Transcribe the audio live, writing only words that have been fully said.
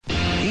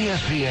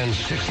ESPN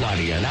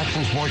 690 and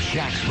Action Sports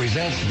Jax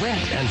presents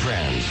Brent and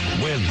Friends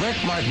with Brent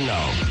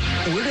Martineau.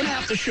 We're going to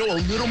have to show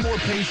a little more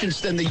patience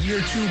than the year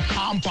 2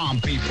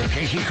 pom-pom people.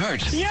 Casey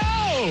Kurtz. Yo!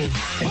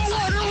 Well,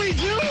 what are we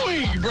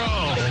doing, bro?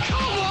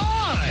 Come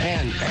on!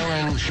 And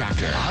Aaron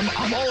Schachter.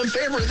 I'm all in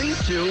favor of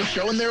these two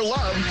showing their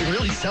love,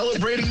 really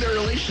celebrating their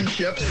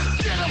relationships.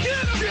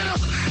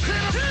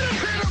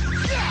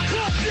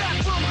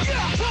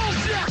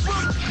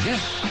 This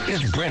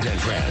is Brent and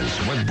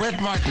Friends with Brent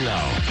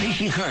Martineau,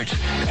 Casey Kurtz,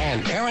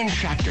 and Aaron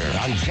Schachter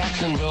on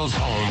Jacksonville's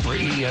home for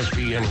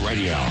ESPN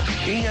Radio.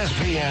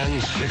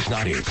 ESPN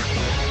 690.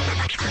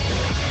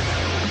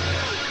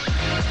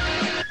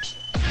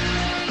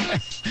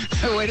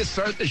 The way to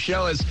start the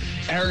show is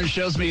Aaron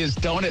shows me his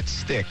donut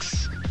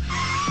sticks.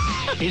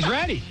 He's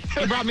ready.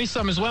 He brought me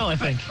some as well, I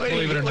think.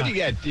 Believe it or not. What do you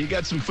get? You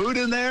got some food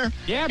in there?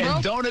 Yeah, bro.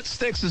 And donut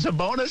sticks is a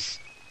bonus?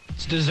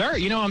 It's dessert.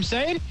 You know what I'm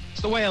saying?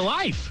 It's the way of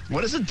life.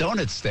 What is a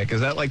donut stick?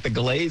 Is that like the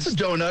glaze? It's a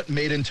donut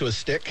made into a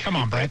stick. Come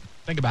on, Brent.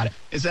 Think about it.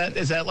 Is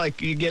that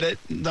like you get it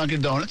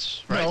Dunkin'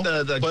 Donuts, right?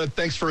 No, but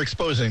thanks for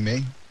exposing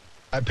me.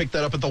 I picked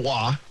that up at the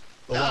Wawa.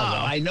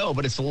 I know,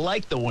 but it's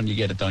like the one you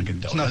get at Dunkin'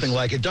 Donuts. It's nothing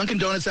like it. Dunkin'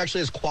 Donuts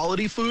actually has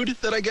quality food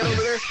that I get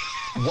over there.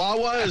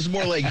 Wawa is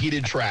more like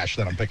heated trash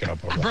that I'm picking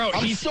up over there. Bro,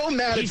 I'm so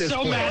mad at this so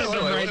place. mad at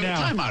them right now.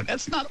 Time out.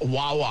 That's not a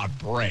Wawa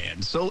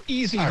brand. So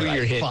easy All who right,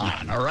 you're hitting fine.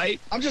 on, all right?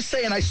 I'm just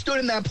saying, I stood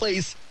in that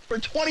place for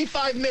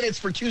 25 minutes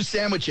for 2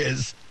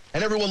 sandwiches,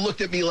 and everyone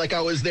looked at me like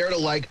I was there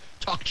to,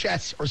 talk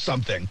chess or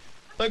something.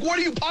 Like, what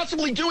are you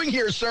possibly doing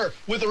here, sir,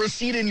 with a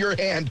receipt in your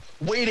hand,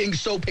 waiting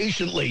so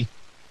patiently?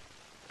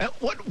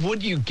 What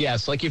would you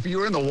guess? Like if you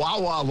were in the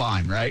Wawa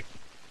line, right?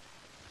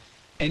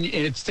 And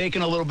it's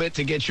taken a little bit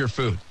to get your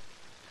food.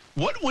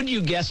 What would you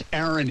guess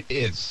Aaron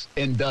is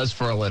and does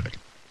for a living?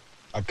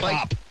 A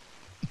cop.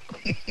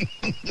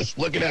 Just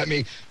looking at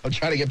me. I'm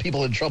trying to get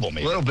people in trouble,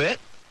 maybe. A little bit.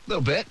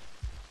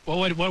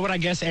 What would I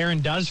guess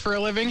Aaron does for a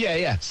living?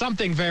 Yeah.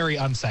 Something very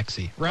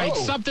unsexy, right?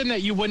 Oh. Something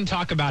that you wouldn't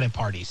talk about at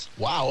parties.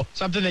 Wow.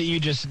 Something that you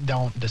just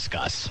don't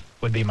discuss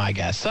would be my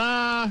guess.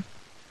 I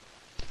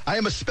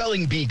am a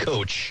spelling bee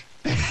coach.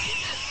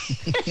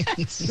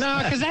 No,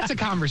 because that's a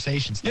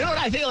conversation starter. You know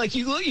what I think? Like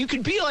you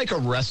could be like a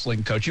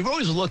wrestling coach. You've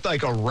always looked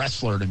like a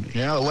wrestler to me.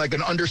 Yeah, like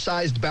an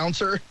undersized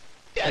bouncer.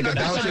 Yeah, Like a that's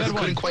bouncer a good who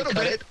one. couldn't quite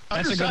cut it.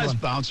 That's a good Undersized one.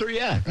 bouncer,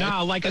 yeah.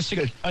 No, like a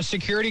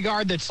security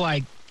guard that's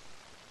like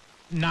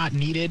not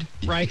needed,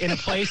 right, in a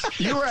place.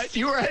 You were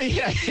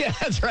yeah,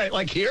 that's right.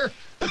 Like here?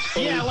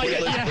 Yeah, like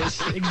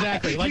yes,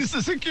 exactly. Like, He's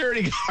the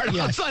security guard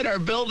Yes. outside our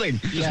building.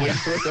 yeah.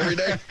 Waits for us every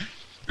day.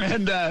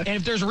 And And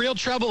if there's real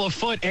trouble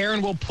afoot,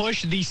 Aaron will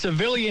push the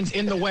civilians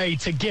in the way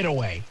to get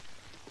away.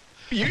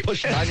 You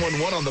push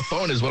 911 on the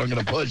phone is what I'm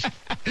going to push.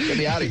 Get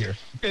me out of here.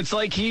 it's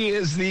like he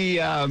is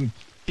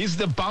he's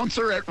the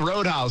bouncer at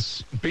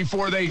Roadhouse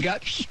before they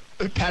got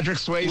Patrick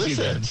Swayze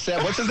there. Listen,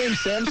 Sam, what's his name?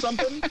 Sam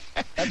something?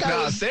 That guy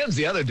No, was, Sam's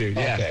the other dude.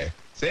 Yeah.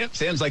 Okay.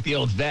 Sam's like the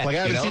old vet. I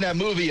haven't you know? seen that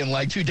movie in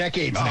 2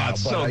 decades Oh, now.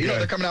 it's But so you know, good.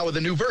 they're coming out with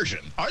a new version.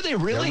 Are they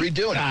really?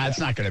 They're redoing it. Nah, it's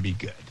not going to be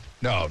good.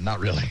 No, not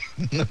really.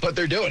 But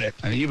they're doing it.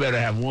 I mean, you better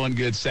have one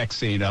good sex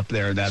scene up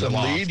there in that Some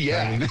loft. lead,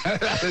 yeah. I mean,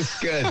 that is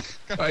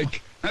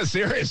good.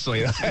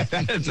 Seriously,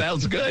 that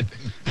sounds good.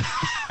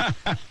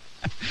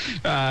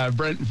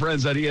 Brent and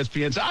Friends on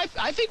ESPN. So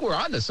I think we're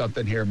on to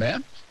something here,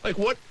 man. Like,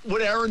 what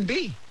would Aaron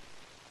be?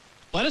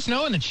 Let us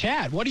know in the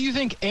chat. What do you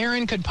think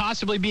Aaron could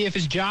possibly be if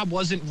his job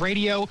wasn't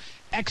radio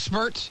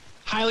expert,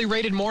 highly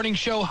rated morning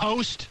show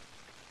host?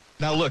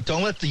 Now, look,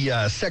 don't let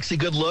the sexy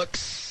good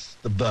looks,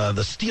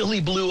 the steely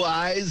blue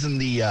eyes, and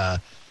the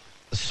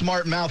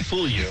smart mouth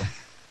fool you.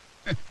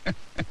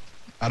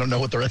 I don't know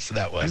what the rest of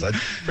that was. I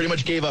pretty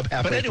much gave up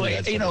halfway But anyway,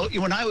 through that you know,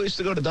 sentence. when I used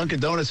to go to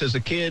Dunkin' Donuts as a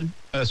kid,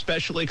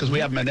 especially because we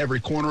have them in every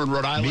corner in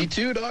Rhode Island. Me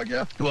too, dog,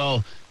 yeah.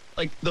 Well,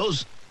 like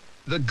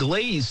the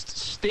glazed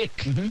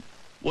stick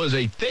was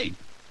a thing.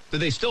 Do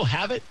they still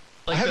have it?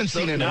 Like I haven't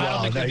seen it in a no, I don't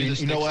while. think they do the You know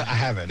sticks what? I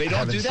haven't. They I don't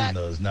haven't do seen that?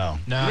 those, no.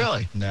 No.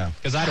 Really? No.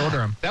 Because I'd order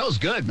them. That was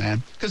good,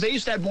 man. Because they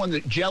used to have one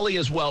that jelly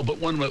as well, but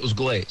one that was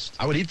glazed.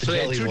 I would eat the So they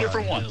jelly had two one.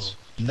 different ones.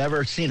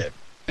 Never seen it.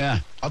 Yeah.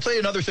 I'll tell you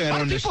another thing I A lot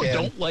don't of people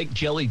understand. don't like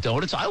jelly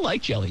donuts. I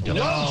like jelly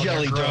donuts. No.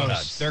 jelly they're gross.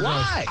 donuts. They're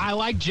Why? gross. I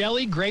like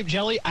jelly, grape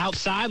jelly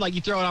outside. Like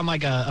you throw it on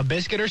like a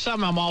biscuit or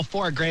something. I'm all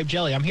for it. Grape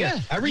jelly. I'm here.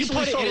 Yeah, I You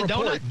recently put it saw in a a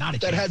report donut. Not a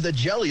that chance. had the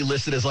jelly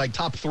listed as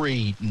top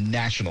 3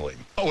 nationally.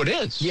 Oh, it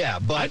is? Yeah,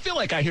 but I feel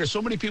like I hear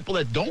so many people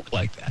that don't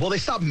like that. well, they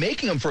stopped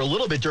making them for a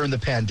little bit during the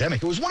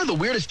pandemic. It was one of the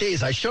weirdest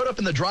days. I showed up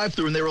in the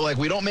drive-thru and they were like,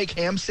 "We don't make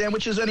ham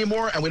sandwiches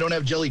anymore, and we don't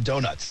have jelly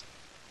donuts."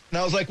 And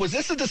I was like, "Was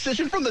this a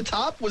decision from the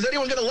top? Was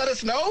anyone going to let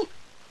us know?"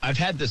 I've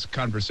had this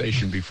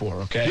conversation before,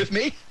 okay? With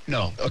me?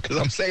 No. Because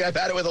I'm saying I've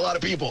had it with a lot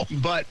of people.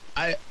 But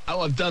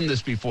I've done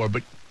this before,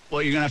 but,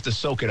 well, you're going to have to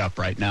soak it up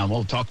right now.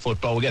 We'll talk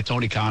football. We got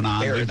Tony Khan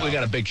on. Fair We enough.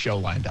 got a big show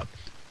lined up.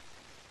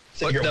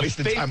 So you're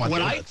wasting time on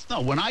donuts.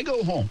 when I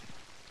go home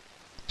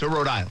to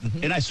Rhode Island,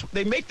 and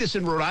they make this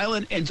in Rhode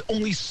Island, and it's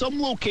only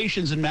some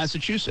locations in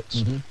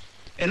Massachusetts.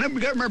 And we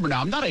got to remember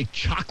now, I'm not a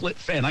chocolate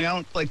fan. I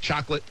don't like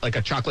chocolate, like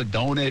a chocolate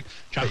donut,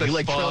 chocolate You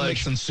like trail fudge.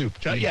 mix and soup.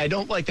 Yeah, I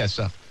don't like that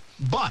stuff.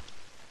 But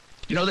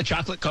You know the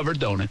chocolate-covered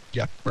donut?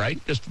 Yeah.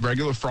 Right? Just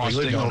regular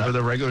frosting Regular donut. over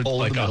the regular...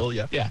 Hole in the middle,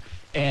 yeah. Yeah.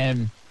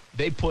 And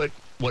they put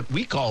what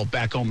we call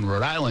back home in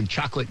Rhode Island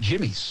chocolate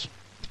jimmies.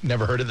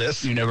 Never heard of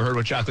this. You never heard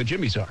what chocolate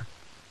jimmies are?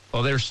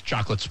 Well, there's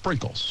chocolate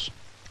sprinkles.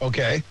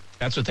 Okay.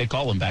 That's what they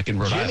call them back in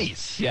Rhode Island.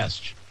 Jimmies?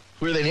 Yes.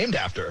 Who are they named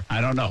after?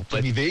 I don't know. But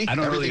Jimmy V? I don't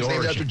know the Everything's named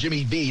origin. after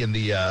Jimmy V in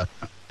the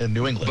in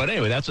New England. But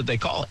anyway, that's what they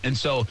call it. And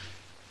so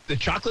the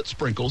chocolate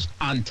sprinkles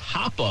on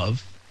top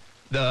of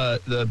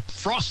the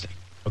frosting.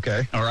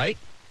 Okay. All right?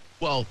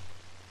 Well,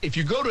 if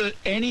you go to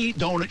any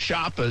donut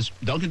shop, as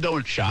Dunkin'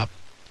 Donut shop,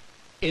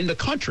 in the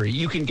country,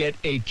 you can get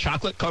a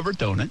chocolate-covered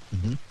donut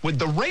with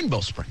the rainbow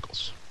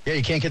sprinkles. Yeah,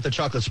 you can't get the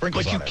chocolate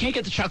sprinkles But you on it. can't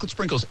get the chocolate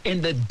sprinkles.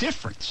 And the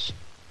difference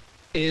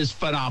is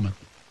phenomenal.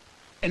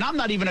 And I'm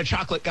not even a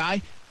chocolate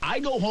guy. When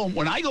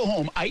I go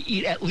home, I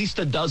eat at least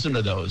a dozen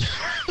of those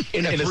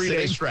in a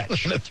 3-day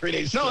stretch. In a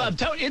 3-day stretch. No, I'm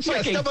telling you, it's Yeah,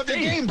 like step a up your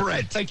thing. game,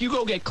 Brett. It's like you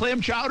go get clam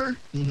chowder,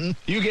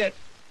 you get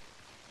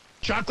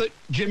chocolate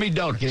Jimmy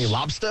donuts. Get any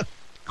lobster?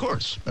 Of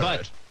course. All But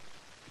right.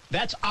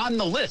 that's on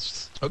the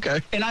list. Okay.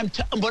 And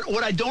but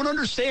what I don't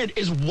understand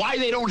is why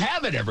they don't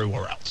have it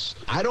everywhere else.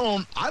 I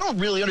don't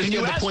really understand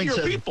you the ask point your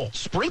of people?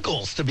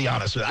 sprinkles, to be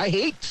honest with you. I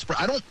hate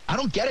I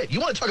don't get it. You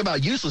want to talk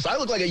about useless? I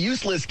look like a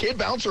useless kid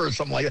bouncer or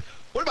something like that.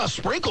 What about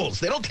sprinkles?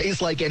 They don't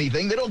taste like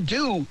anything. They don't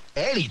do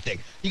anything.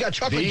 You got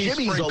chocolate These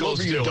jimmies all sprinkles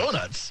over your do it.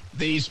 donuts.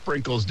 These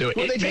sprinkles do it.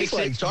 What do It they makes taste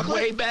like? it Chocolate?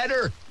 way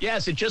better.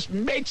 Yes, it just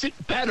makes it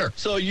better.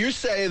 So you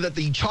say that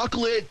the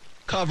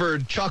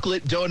chocolate-covered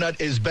chocolate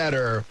donut is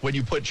better when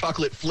you put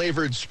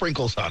chocolate-flavored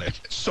sprinkles on it.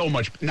 So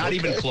much. Not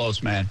even Okay.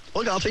 close, man.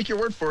 Look, I'll take your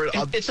word for it.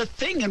 It's a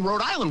thing in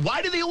Rhode Island.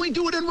 Why do they only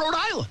do it in Rhode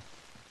Island?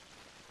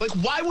 Like,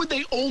 why would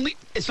they only...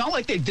 It's not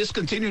like they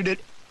discontinued it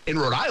in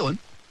Rhode Island.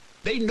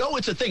 They know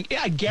it's a thing.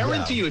 Yeah, I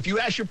guarantee you, if you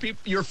ask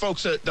your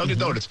folks at Dunkin'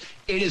 Donuts,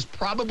 it is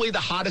probably the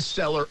hottest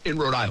seller in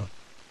Rhode Island.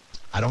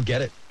 I don't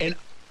get it. And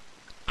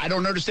I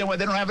don't understand why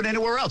they don't have it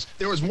anywhere else.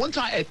 There was one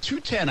time at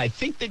 210, I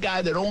think the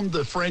guy that owned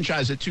the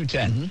franchise at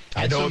 210.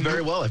 I know him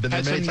very well. I've been there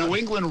had many some New times.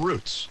 England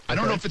roots. I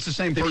don't Okay. know if it's the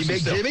same Did he person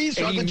make still. jimmies,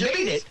 And he chocolate made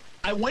jimmies? it.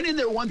 I went in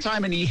there one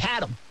time and he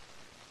had them.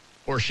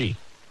 Or she.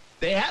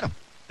 They had them.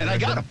 And I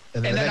And got then- them. and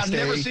And then the then next I've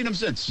never day- seen them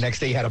since. Next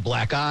day, he had a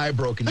black eye,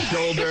 broken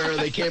shoulder.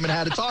 They came and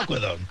had a talk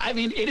with him. I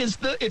mean, it's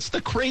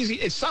the crazy.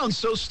 It sounds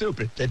so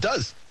stupid. It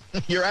does.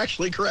 You're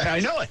actually correct. I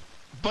know it.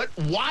 But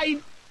why?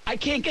 I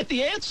can't get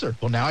the answer.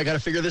 Well, now I got to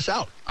figure this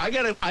out.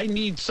 I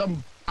need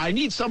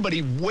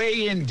somebody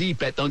way in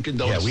deep at Dunkin'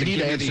 Donuts Yeah, we to need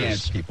give me answers, the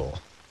answer. people.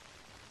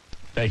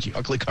 Thank you.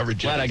 Chocolate covered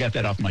Glad I got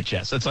that off my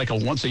chest. That's like a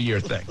once-a-year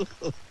thing.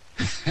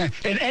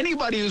 And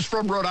anybody who's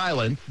from Rhode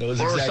Island Knows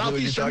or exactly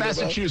what you're southeastern talking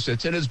about.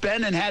 Massachusetts and has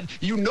been and had,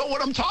 you know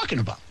what I'm talking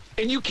about.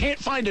 And you can't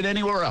find it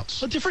anywhere else.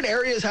 So different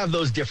areas have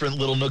those different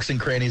little nooks and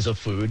crannies of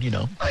food, you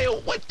know. Hey,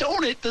 what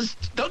donut does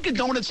Dunkin'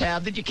 Donuts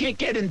have that you can't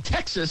get in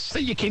Texas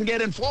that you can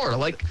get in Florida?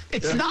 Like,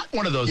 it's not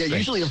one of those Yeah, things.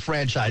 usually a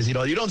franchise, you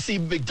know. You don't see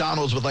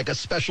McDonald's with like a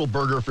special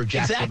burger for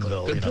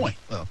Jacksonville. Good you know? point.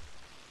 Oh.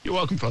 You're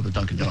welcome from the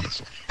Dunkin'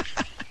 Donuts.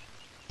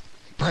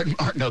 Brett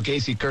Martineau,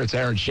 Casey Kurtz,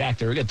 Aaron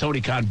Schachter. We got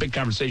Tony Khan. Big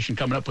conversation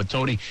coming up with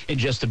Tony in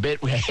just a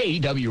bit. We have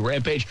AEW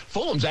Rampage.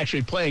 Fulham's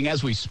actually playing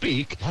as we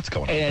speak. Lots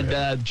going on,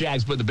 And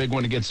Jags put the big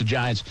one against the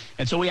Giants.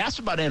 And so we asked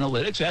about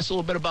analytics. Asked a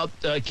little bit about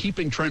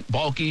keeping Trent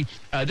Baalke.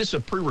 This is a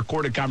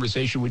pre-recorded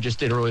conversation we just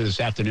did earlier this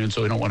afternoon,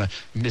 so we don't want to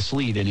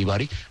mislead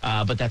anybody.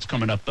 But that's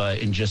coming up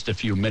in just a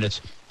few minutes.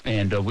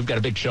 And we've got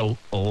a big show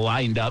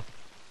lined up,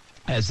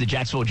 as the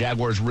Jacksonville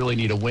Jaguars really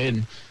need a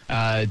win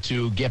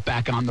to get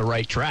back on the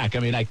right track. I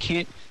mean, I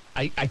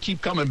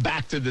keep coming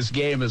back to this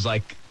game as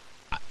like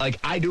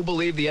I do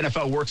believe the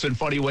NFL works in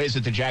funny ways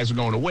that the Jags are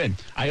going to win.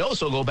 I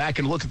also go back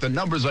and look at the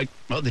numbers like,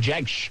 well, the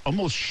Jags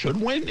almost should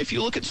win if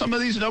you look at some of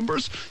these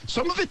numbers.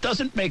 Some of it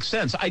doesn't make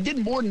sense. I did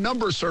more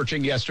number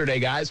searching yesterday,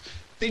 guys.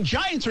 The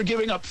Giants are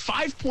giving up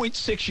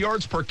 5.6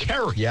 yards per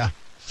carry. Yeah.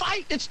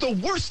 It's the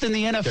worst in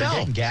the NFL. They're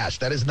getting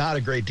gashed. That is not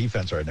a great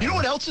defense right now. You know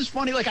what else is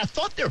funny? Like, I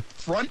thought their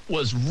front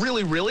was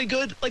really, really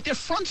good. Like, their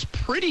front's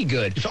pretty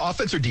good. It's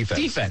offense or defense?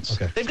 Defense.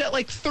 Okay. They've got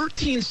like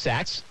 13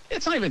 sacks.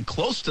 It's not even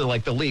close to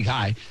like the league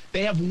high.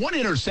 They have one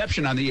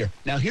interception on the year.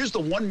 Now, here's the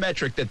one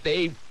metric that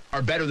they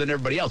are better than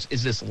everybody else.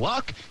 Is this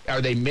luck?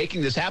 Are they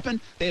making this happen?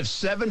 They have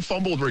 7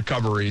 fumbled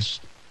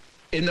recoveries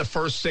in the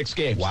first 6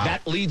 games. Wow.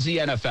 That leads the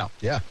NFL.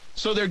 Yeah.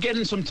 So they're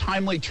getting some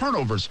timely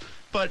turnovers.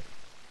 But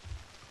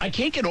I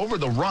can't get over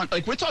the run.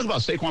 Like, we're talking about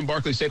Saquon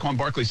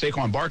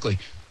Barkley.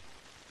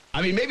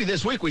 I mean, maybe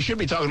this week we should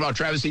be talking about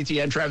Travis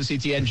Etienne,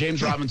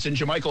 James Robinson,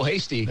 JaMychal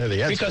Hasty. Yeah,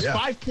 the answer, because yeah.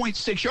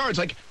 5.6 yards,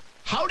 like,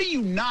 how do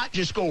you not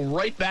just go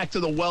right back to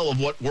the well of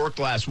what worked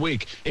last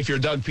week if you're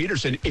Doug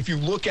Peterson, if you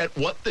look at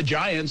what the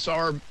Giants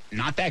are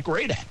not that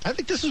great at? I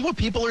think this is what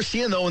people are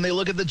seeing, though, when they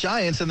look at the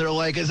Giants and they're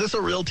like, is this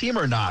a real team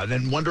or not?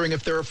 And wondering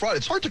if they're a fraud.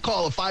 It's hard to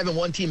call a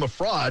 5-1 team a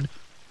fraud,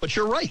 but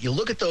you're right. You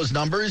look at those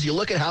numbers, you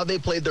look at how they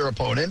played their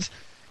opponents,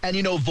 and,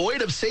 you know,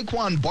 void of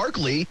Saquon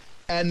Barkley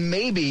and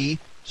maybe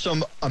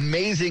some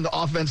amazing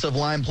offensive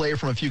line play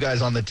from a few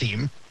guys on the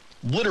team,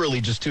 literally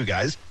just 2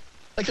 guys,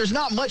 like there's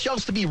not much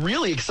else to be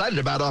really excited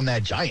about on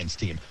that Giants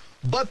team.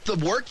 But the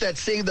work that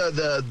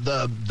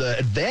the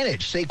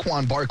advantage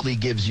Saquon Barkley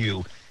gives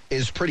you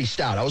is pretty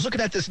stout. I was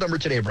looking at this number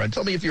today, Brent.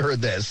 Tell me if you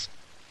heard this.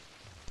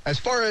 As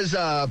far as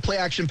play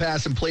action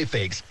pass and play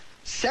fakes,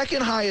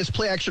 second highest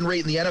play action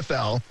rate in the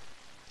NFL,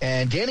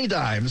 and Danny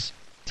Dimes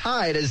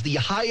tied as the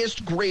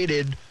highest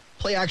graded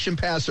play action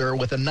passer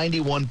with a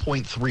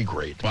 91.3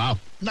 grade. Wow.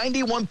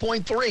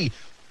 91.3.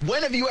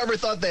 When have you ever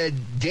thought that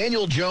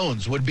Daniel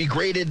Jones would be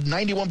graded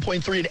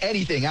 91.3 in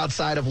anything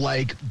outside of,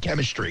 like,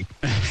 chemistry?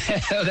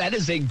 That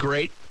is a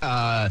great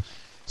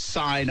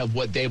sign of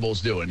what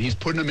Daboll's doing. He's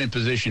putting them in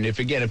position. If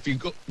you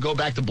go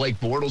back to Blake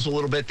Bortles a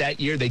little bit that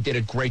year, they did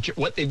a great job.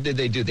 What they do?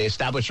 They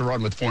established a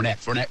run with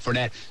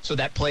Fournette, so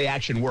that play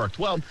action worked.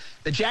 Well,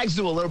 the Jags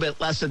do a little bit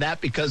less of that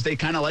because they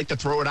kind of like to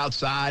throw it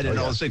outside and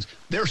all those things.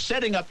 They're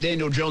setting up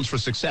Daniel Jones for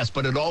success,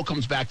 but it all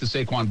comes back to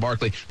Saquon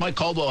Barkley. Mike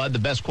Caldwell had the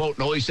best quote,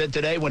 and all he said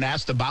today when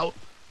asked about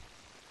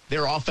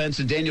their offense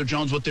and Daniel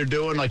Jones, what they're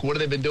doing, like what have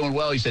they been doing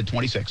well, he said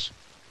 26.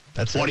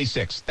 That's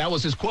 26. That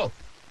was his quote.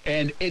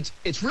 And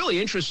it's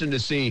really interesting to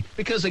see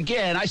because,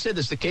 again, I said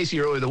this to Casey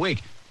earlier the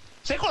week.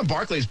 Saquon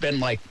Barkley's been,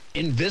 like,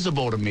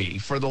 invisible to me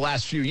for the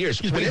last few years.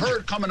 We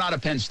heard coming out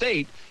of Penn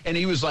State, and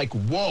he was like,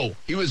 whoa.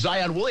 He was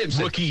Zion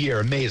Williamson. Rookie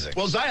year, amazing.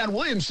 Well, Zion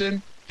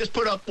Williamson just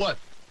put up,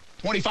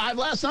 25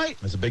 last night?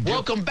 That's a big deal.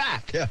 Welcome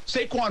back. Yeah.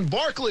 Saquon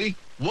Barkley,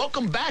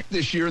 welcome back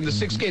this year in the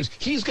 6 games.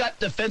 He's got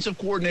defensive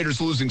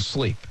coordinators losing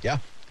sleep. Yeah.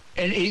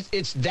 And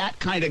it's that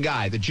kind of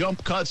guy. The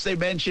jump cuts they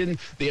mentioned,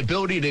 the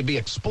ability to be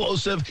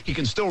explosive. He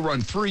can still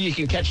run free. He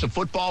can catch the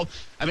football.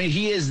 I mean,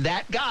 he is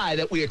that guy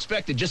that we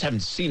expected. Just haven't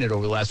seen it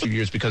over the last few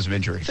years because of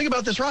injury. Think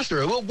about this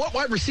roster. Well, what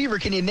wide receiver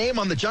can you name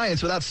on the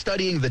Giants without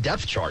studying the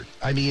depth chart?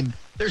 I mean,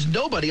 there's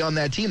nobody on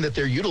that team that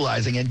they're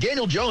utilizing. And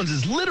Daniel Jones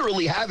is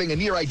literally having a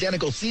near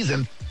identical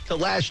season to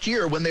last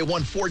year when they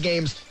won 4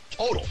 games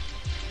total.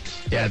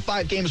 Yeah,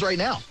 5 games right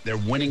now. They're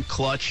winning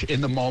clutch in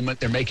the moment.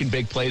 They're making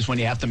big plays when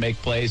you have to make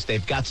plays.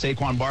 They've got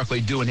Saquon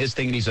Barkley doing his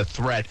thing, and he's a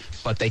threat.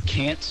 But they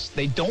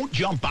don't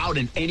jump out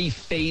in any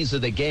phase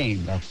of the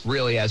game,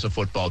 really, as a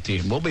football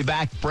team. We'll be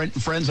back, Brent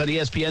and Friends on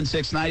ESPN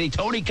 690.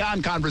 Tony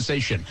Khan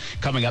conversation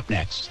coming up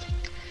next.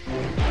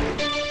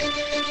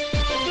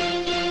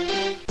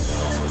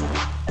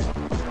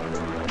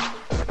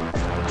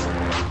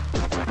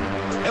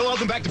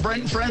 Welcome back to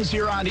Brent and Friends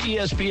here on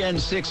ESPN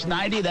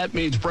 690. That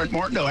means Brent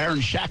Martineau, Aaron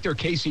Schachter,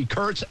 Casey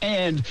Kurtz,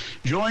 and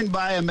joined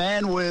by a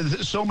man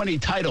with so many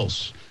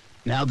titles.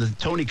 Now that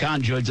Tony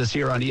Khan joins us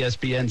here on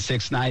ESPN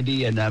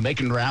 690 and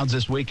making rounds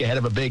this week ahead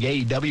of a big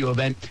AEW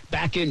event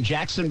back in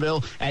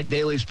Jacksonville at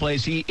Daly's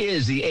Place. He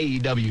is the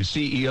AEW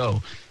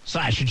CEO /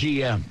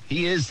 GM.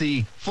 He is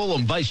the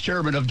Fulham Vice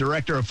Chairman of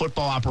Director of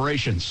Football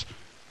Operations,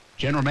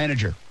 General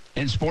Manager,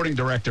 and Sporting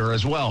Director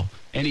as well.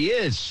 And he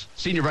is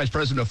Senior Vice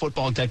President of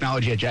Football and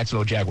Technology at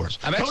Jacksonville Jaguars.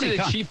 I'm actually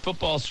the Chief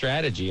Football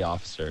Strategy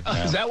Officer.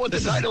 Is that what the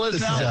title is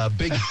now?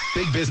 This is a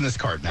big business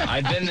card now.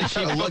 I've been the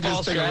Chief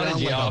Football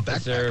Strategy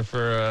Officer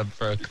for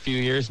a few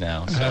years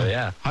now. So,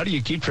 yeah. How do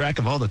you keep track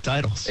of all the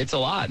titles? It's a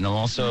lot. And I'm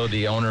also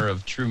the owner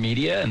of True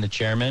Media and the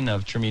chairman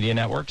of True Media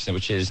Networks,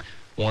 which is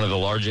one of the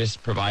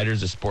largest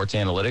providers of sports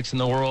analytics in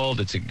the world.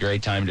 It's a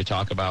great time to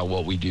talk about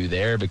what we do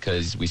there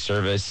because we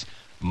service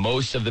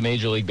most of the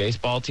Major League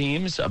Baseball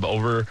teams, of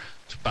over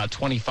about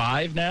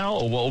 25 now,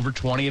 over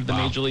 20 of the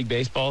Major League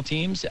Baseball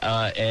teams,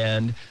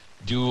 and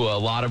do a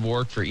lot of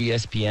work for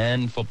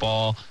ESPN,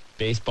 football,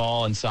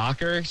 baseball, and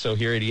soccer. So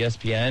here at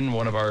ESPN,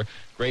 one of our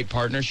great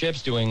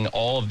partnerships, doing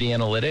all of the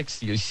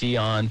analytics you see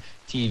on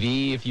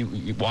TV. If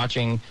you're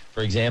watching,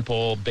 for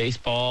example,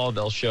 baseball,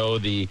 they'll show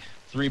the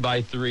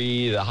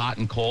 3x3, the hot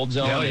and cold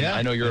zone. Oh, yeah.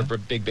 I know you're a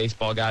big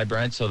baseball guy,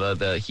 Brent, so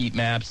the heat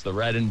maps, the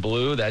red and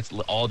blue, that's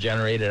all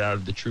generated out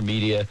of the True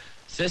Media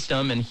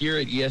system. And here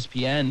at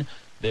ESPN,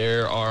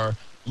 there are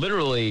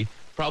literally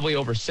probably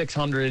over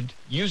 600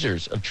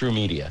 users of True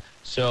Media.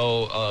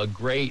 So a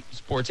great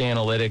sports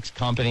analytics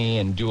company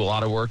and do a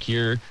lot of work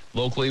here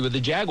locally with the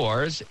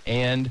Jaguars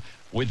and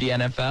with the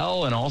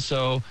NFL and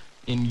also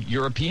in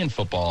European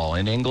football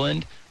in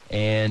England.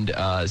 And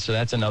so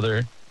that's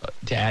another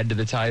to add to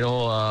the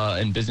title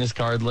and business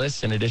card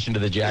list in addition to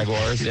the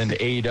Jaguars and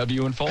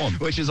AEW and Fulham.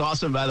 Which is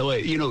awesome, by the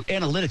way. You know,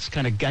 analytics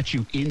kind of got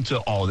you into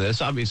all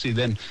this. Obviously,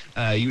 then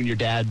you and your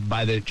dad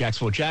buy the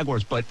Jacksonville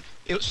Jaguars, but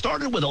it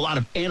started with a lot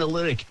of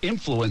analytic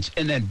influence,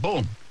 and then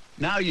boom,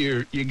 now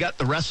you got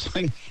the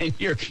wrestling and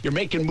you're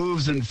making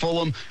moves in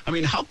Fulham. I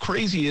mean, how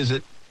crazy is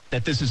it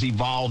that this has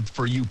evolved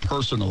for you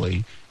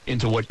personally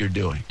into what you're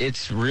doing?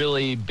 It's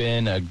really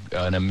been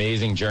an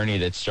amazing journey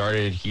that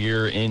started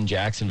here in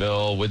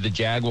Jacksonville with the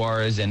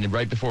Jaguars. And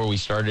right before we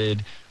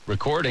started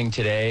recording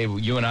today,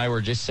 you and I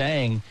were just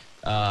saying,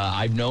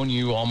 I've known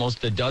you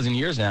almost a dozen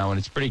years now, and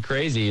it's pretty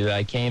crazy that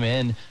I came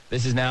in.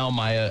 This is now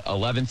my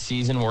 11th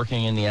season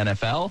working in the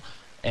NFL,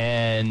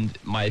 and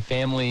my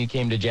family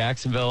came to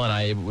Jacksonville, and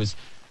I was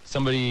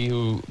somebody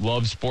who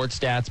loved sports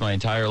stats my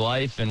entire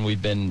life, and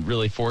we've been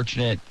really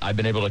fortunate. I've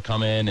been able to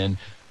come in and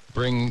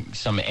bring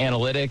some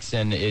analytics,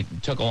 and it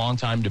took a long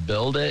time to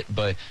build it,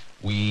 but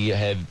we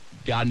have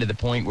gotten to the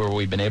point where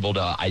we've been able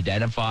to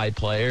identify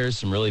players,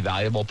 some really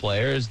valuable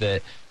players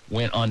that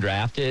went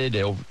undrafted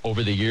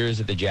over the years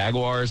at the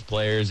Jaguars,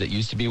 players that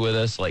used to be with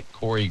us like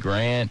Corey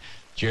Grant,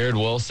 Jared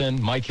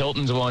Wilson. Mike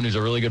Hilton's one who's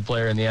a really good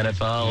player in the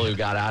NFL who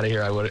got out of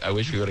here. I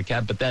wish we would have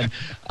kept. But then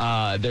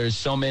there's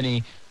so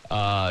many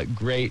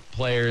great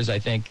players, I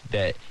think,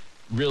 that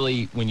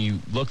really, when you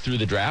look through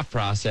the draft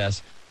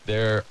process,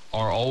 there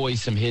are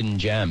always some hidden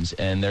gems.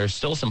 And there's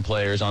still some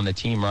players on the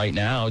team right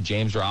now.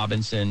 James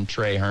Robinson,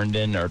 Trey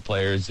Herndon are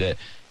players that,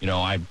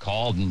 I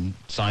called and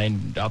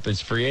signed up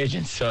as free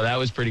agents. So that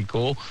was pretty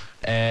cool.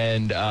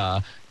 And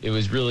it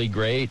was really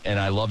great. And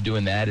I love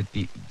doing that at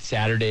the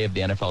Saturday of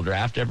the NFL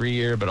draft every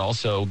year. But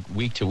also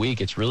week to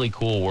week, it's really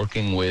cool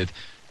working with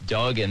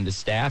Doug and the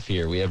staff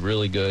here. We have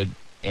really good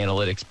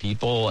analytics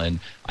people.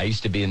 And I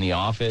used to be in the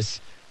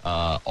office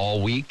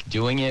all week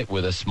doing it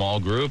with a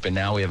small group. And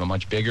now we have a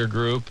much bigger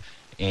group.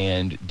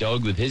 And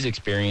Doug, with his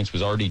experience,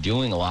 was already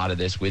doing a lot of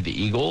this with the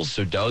Eagles.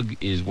 So Doug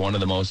is one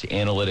of the most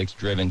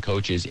analytics-driven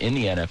coaches in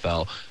the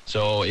NFL.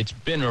 So it's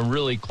been a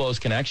really close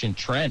connection.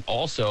 Trent,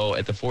 also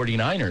at the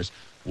 49ers,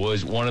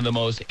 was one of the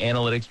most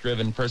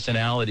analytics-driven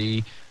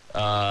personality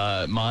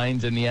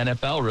minds in the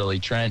NFL, really.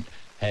 Trent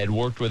had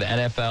worked with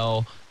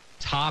NFL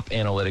top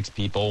analytics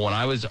people. When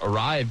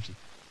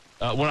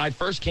I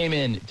first came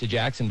in to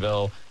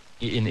Jacksonville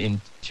in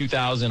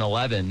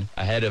 2011,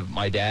 ahead of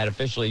my dad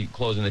officially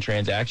closing the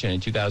transaction in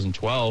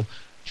 2012,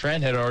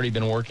 Trent had already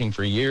been working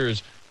for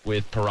years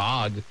with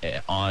Parag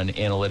on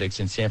analytics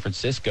in San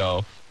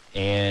Francisco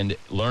and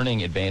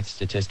learning advanced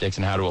statistics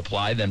and how to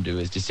apply them to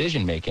his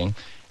decision-making.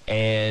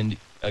 And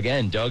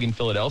again, Doug in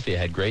Philadelphia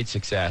had great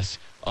success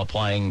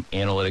applying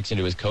analytics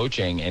into his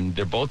coaching, and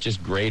they're both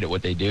just great at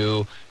what they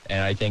do.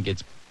 And I think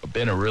it's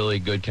been a really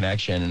good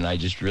connection, and I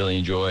just really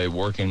enjoy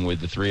working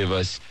with the three of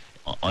us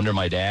under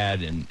my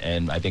dad,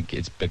 and I think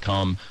it's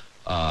become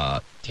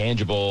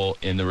tangible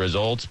in the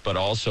results, but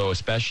also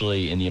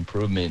especially in the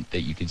improvement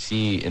that you can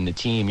see in the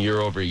team year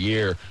over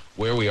year,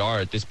 where we are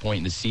at this point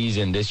in the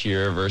season this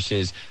year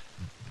versus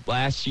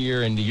last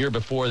year and the year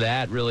before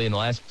that, really in the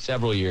last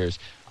several years.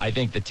 I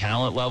think the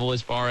talent level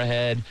is far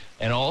ahead,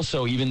 and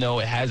also, even though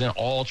it hasn't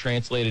all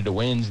translated to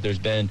wins, there's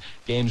been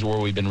games where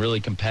we've been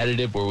really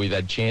competitive, where we've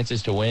had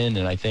chances to win,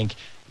 and I think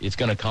it's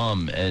going to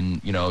come.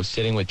 And,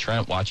 sitting with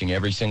Trent, watching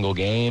every single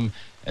game,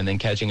 and then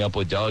catching up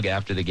with Doug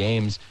after the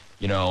games,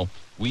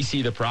 we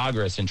see the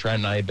progress. And Trent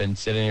and I have been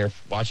sitting here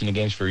watching the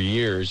games for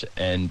years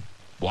and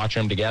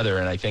watching them together.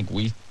 And I think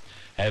we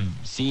have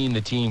seen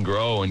the team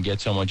grow and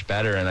get so much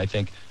better. And I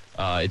think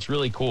it's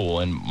really cool.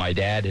 And my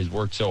dad has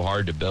worked so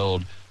hard to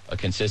build a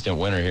consistent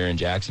winner here in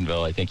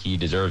Jacksonville. I think he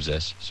deserves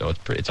this. So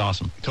it's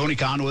awesome. Tony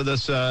Khan with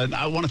us.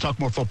 I want to talk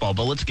more football,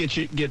 but let's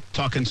get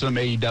talking some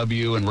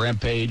AEW and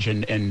Rampage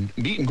and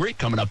meet and greet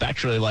coming up,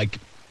 actually, like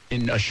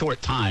in a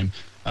short time.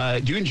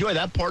 Do you enjoy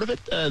that part of it,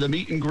 the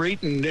meet and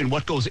greet and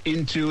what goes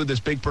into this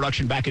big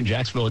production back in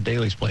Jacksonville at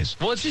Daly's Place?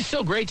 Well, it's just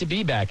so great to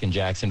be back in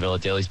Jacksonville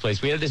at Daly's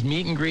Place. We have this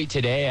meet and greet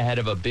today ahead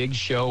of a big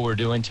show we're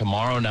doing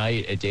tomorrow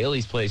night at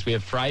Daly's Place. We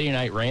have Friday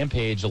Night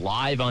Rampage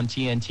live on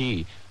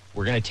TNT.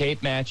 We're going to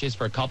tape matches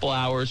for a couple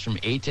hours from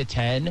 8 to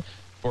 10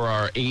 for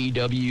our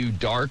AEW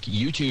Dark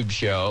YouTube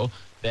show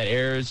that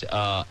airs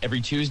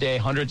every Tuesday.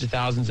 Hundreds of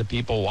thousands of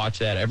people watch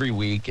that every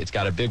week. It's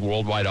got a big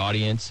worldwide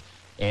audience.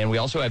 And we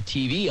also have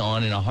TV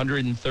on in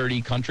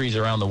 130 countries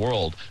around the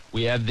world.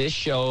 We have this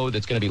show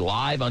that's going to be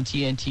live on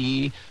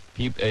TNT.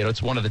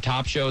 It's one of the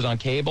top shows on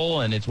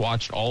cable, and it's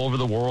watched all over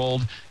the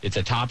world. It's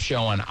a top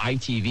show on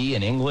ITV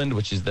in England,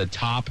 which is the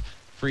top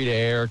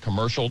free-to-air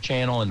commercial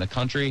channel in the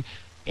country.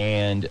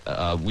 And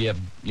we have,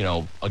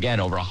 again,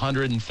 over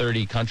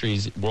 130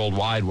 countries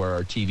worldwide where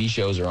our TV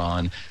shows are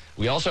on.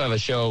 We also have a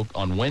show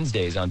on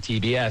Wednesdays on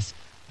TBS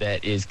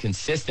that is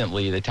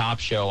consistently the top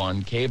show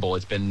on cable.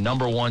 It's been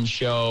number one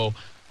show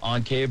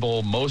on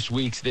cable most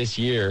weeks this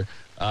year.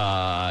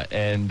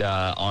 And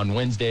on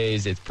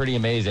Wednesdays, it's pretty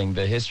amazing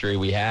the history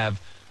we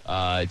have.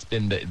 It's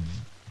been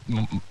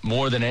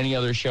more than any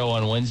other show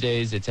on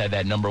Wednesdays. It's had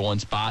that number one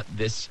spot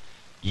this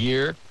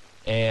year.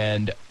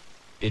 And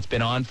it's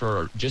been on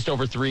for just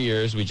over 3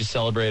 years. We just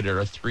celebrated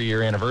our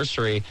 3-year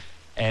anniversary.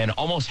 And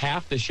almost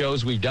half the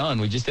shows we've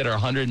done, we just did our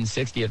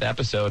 160th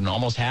episode, and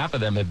almost half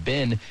of them have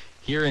been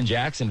here in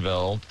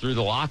Jacksonville. Through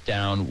the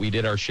lockdown, we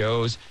did our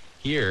shows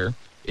here.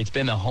 It's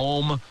been the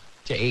home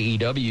to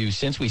AEW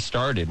since we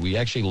started. We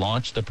actually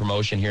launched the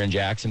promotion here in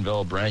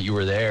Jacksonville. Brent, you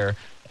were there,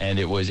 and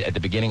it was at the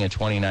beginning of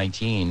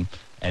 2019.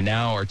 And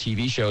now our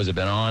TV shows have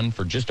been on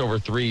for just over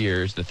 3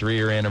 years. The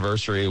 3-year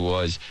anniversary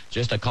was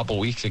just a couple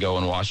weeks ago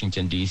in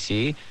Washington,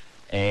 D.C.,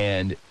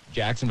 and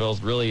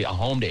Jacksonville's really a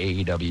home to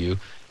AEW.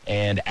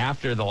 And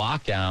after the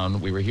lockdown,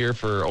 we were here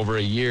for over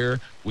a year.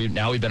 We've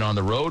been on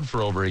the road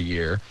for over a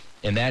year.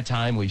 In that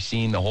time, we've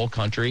seen the whole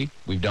country.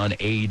 We've done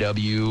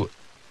AEW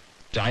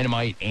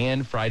Dynamite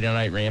and Friday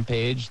Night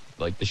Rampage,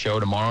 like the show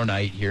tomorrow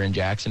night here in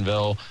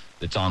Jacksonville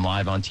that's on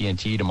live on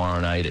TNT tomorrow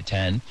night at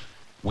 10.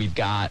 We've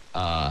got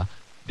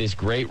this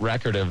great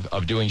record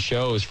of doing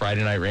shows,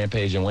 Friday Night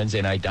Rampage and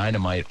Wednesday Night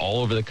Dynamite,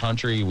 all over the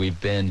country. We've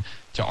been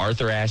to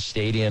Arthur Ashe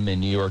Stadium in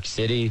New York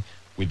City.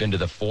 We've been to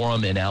the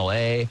Forum in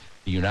L.A.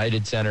 the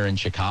United Center in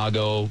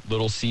Chicago,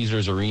 Little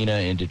Caesars Arena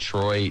in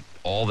Detroit,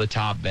 all the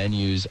top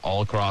venues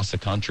all across the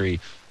country.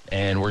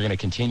 And we're going to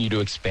continue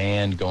to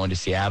expand, going to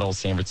Seattle,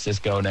 San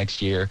Francisco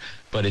next year.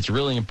 But it's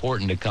really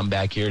important to come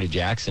back here to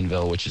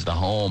Jacksonville, which is the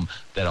home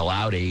that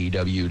allowed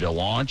AEW to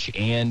launch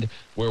and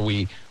where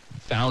we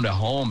found a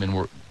home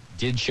and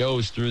did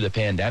shows through the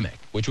pandemic,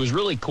 which was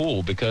really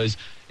cool because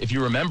if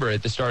you remember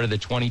at the start of the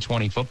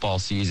 2020 football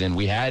season,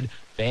 we had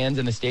fans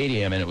in the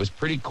stadium, and it was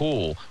pretty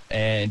cool.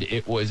 And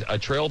it was a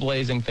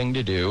trailblazing thing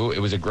to do. It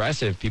was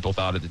aggressive, people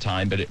thought at the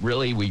time, but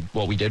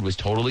what we did was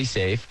totally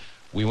safe.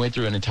 We went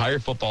through an entire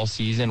football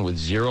season with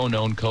 0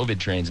 known COVID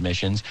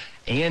transmissions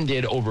and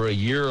did over a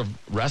year of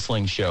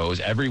wrestling shows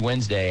every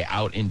Wednesday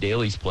out in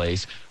Daly's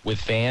Place with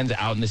fans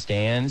out in the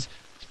stands,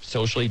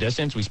 socially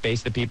distanced. We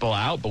spaced the people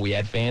out, but we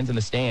had fans in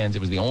the stands. It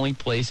was the only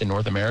place in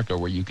North America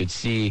where you could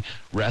see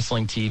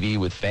wrestling TV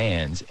with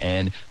fans.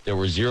 And there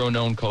were 0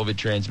 known COVID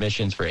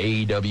transmissions for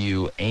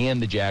AEW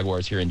and the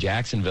Jaguars here in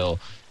Jacksonville.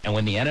 And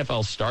when the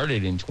NFL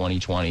started in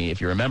 2020,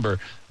 if you remember,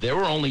 there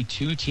were only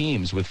 2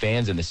 teams with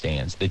fans in the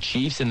stands, the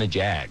Chiefs and the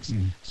Jags.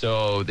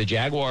 So the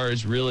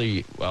Jaguars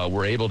really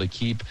were able to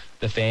keep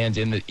the fans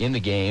in the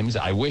games.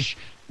 I wish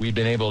we'd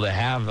been able to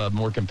have a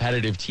more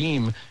competitive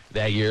team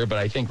that year, but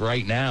I think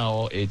right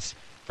now it's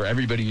for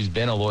everybody who's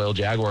been a loyal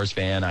Jaguars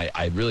fan.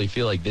 I really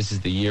feel like this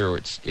is the year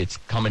where it's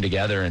coming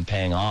together and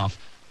paying off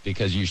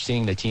because you're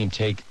seeing the team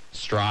take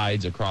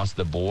strides across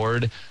the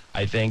board.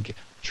 I think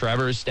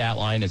Trevor's stat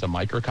line is a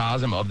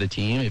microcosm of the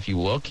team. If you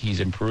look, he's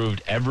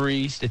improved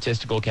every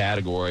statistical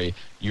category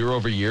year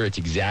over year. It's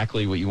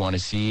exactly what you want to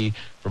see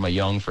from a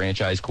young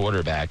franchise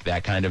quarterback,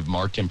 that kind of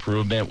marked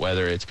improvement,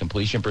 whether it's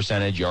completion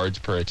percentage, yards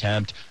per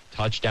attempt,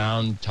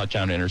 touchdown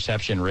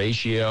interception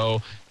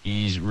ratio.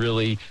 He's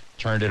really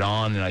turned it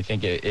on, and I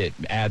think it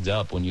adds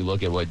up when you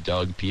look at what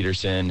Doug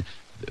Peterson,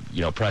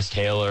 Press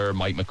Taylor,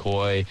 Mike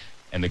McCoy,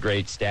 and the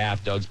great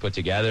staff Doug's put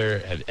together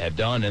have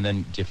done. And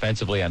then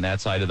defensively on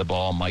that side of the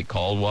ball, Mike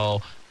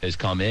Caldwell has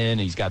come in.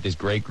 He's got this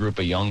great group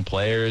of young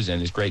players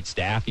and this great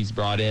staff he's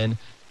brought in.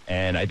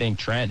 And I think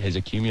Trent has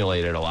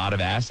accumulated a lot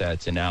of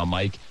assets, and now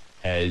Mike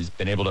has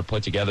been able to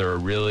put together a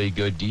really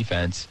good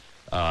defense.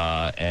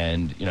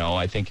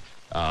 I think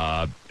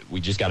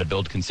we just got to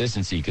build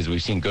consistency because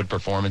we've seen good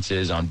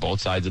performances on both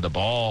sides of the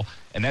ball.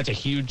 And that's a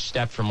huge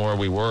step from where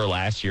we were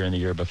last year and the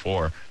year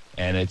before.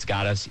 And it's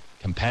got us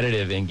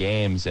competitive in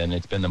games, and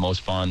it's been the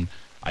most fun,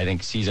 I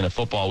think, season of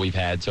football we've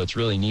had. So it's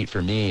really neat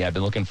for me. I've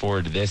been looking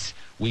forward to this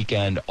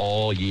weekend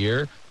all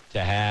year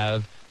to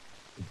have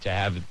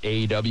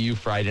AEW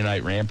Friday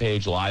Night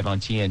Rampage live on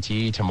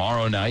TNT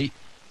tomorrow night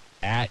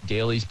at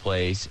Daly's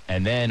Place,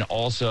 and then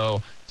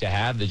also to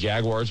have the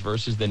Jaguars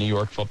versus the New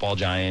York Football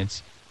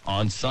Giants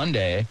on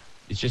Sunday.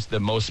 It's just the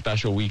most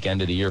special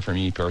weekend of the year for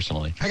me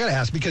personally. I got to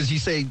ask, because you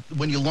say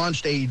when you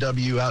launched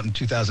AEW out in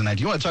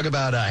 2019, you want to talk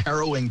about a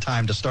harrowing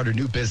time to start a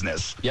new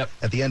business. Yep.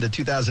 At the end of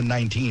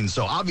 2019.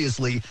 So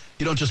obviously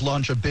you don't just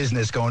launch a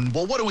business going,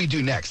 well, what do we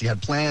do next? You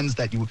had plans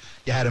that you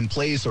had in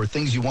place or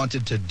things you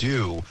wanted to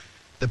do.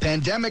 The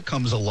pandemic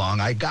comes along.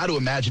 I got to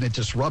imagine it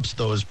disrupts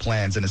those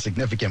plans in a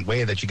significant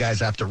way that you guys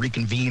have to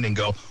reconvene and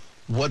go,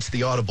 what's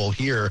the audible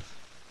here?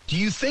 Do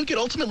you think it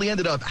ultimately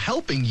ended up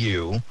helping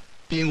you,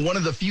 being one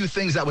of the few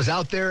things that was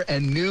out there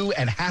and new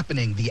and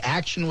happening, the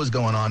action was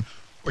going on,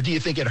 or do you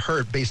think it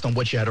hurt based on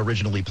what you had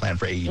originally planned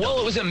for AEW? Well,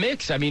 it was a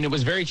mix. I mean, it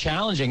was very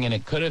challenging, and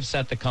it could have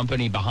set the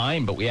company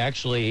behind, but we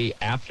actually,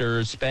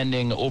 after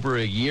spending over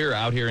a year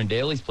out here in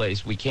Daly's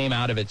Place, we came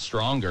out of it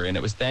stronger, and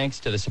it was thanks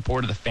to the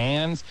support of the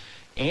fans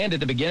and at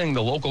the beginning,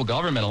 the local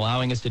government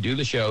allowing us to do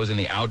the shows in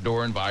the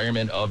outdoor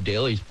environment of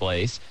Daly's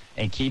Place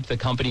and keep the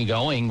company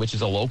going, which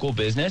is a local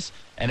business.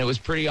 And it was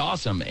pretty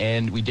awesome.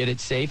 And we did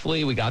it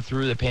safely. We got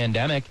through the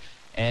pandemic.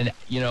 And,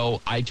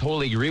 I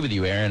totally agree with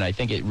you, Aaron. I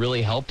think it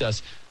really helped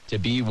us to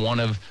be one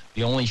of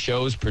the only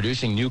shows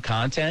producing new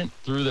content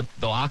through the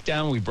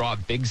lockdown. We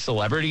brought big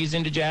celebrities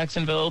into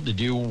Jacksonville to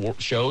do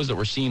shows that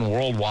were seen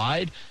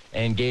worldwide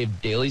and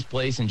gave Daly's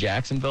Place in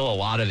Jacksonville a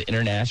lot of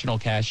international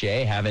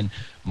cachet, having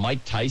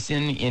Mike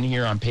Tyson in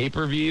here on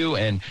pay-per-view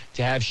and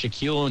to have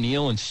Shaquille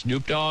O'Neal and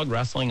Snoop Dogg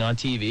wrestling on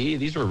TV.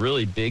 These were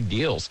really big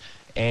deals,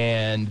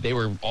 and they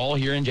were all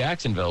here in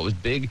Jacksonville. It was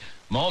big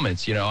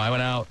moments. I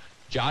went out,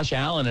 Josh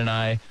Allen and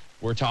I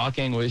were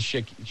talking with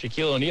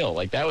Shaquille O'Neal.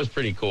 Like, that was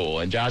pretty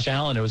cool. And Josh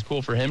Allen, it was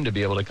cool for him to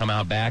be able to come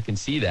out back and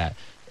see that.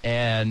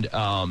 And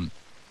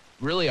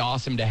really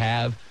awesome to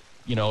have,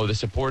 the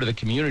support of the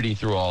community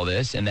through all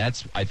this. And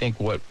that's, I think,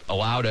 what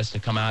allowed us to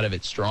come out of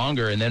it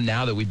stronger. And then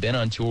now that we've been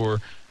on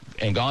tour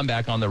and gone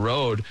back on the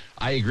road,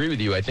 I agree with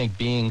you. I think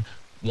being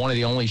one of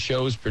the only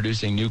shows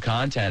producing new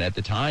content at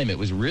the time, it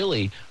was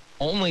really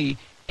only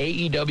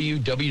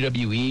AEW,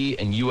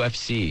 WWE, and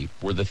UFC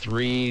were the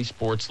 3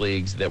 sports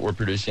leagues that were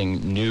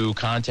producing new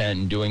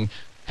content and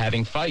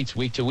having fights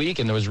week to week,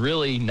 and there was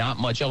really not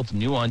much else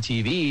new on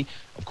TV.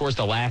 Of course,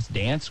 The Last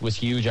Dance was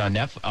huge on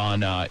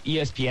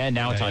ESPN.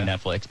 Now it's on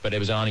Netflix, but it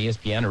was on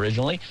ESPN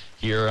originally,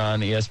 here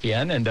on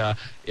ESPN, and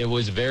it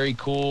was very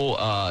cool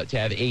to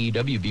have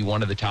AEW be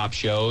one of the top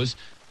shows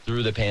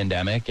through the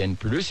pandemic and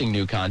producing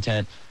new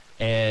content.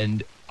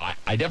 And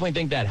I definitely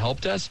think that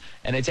helped us.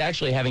 And it's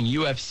actually having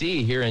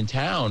UFC here in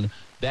town.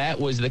 That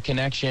was the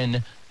connection.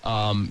 It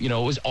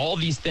was all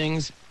these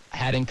things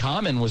had in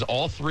common was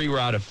all three were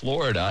out of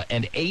Florida,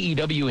 and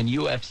AEW and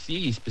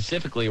UFC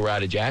specifically were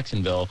out of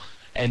Jacksonville.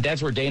 And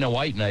that's where Dana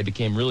White and I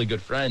became really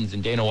good friends.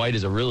 And Dana White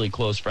is a really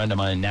close friend of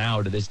mine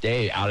now to this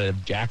day out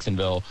of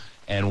Jacksonville,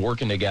 and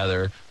working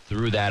together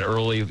through that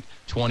early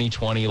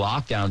 2020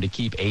 lockdown to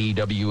keep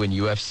AEW and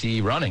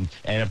UFC running.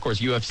 And, of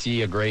course,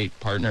 UFC, a great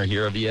partner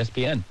here of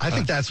ESPN. I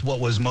think that's what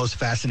was most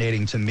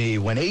fascinating to me.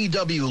 When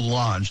AEW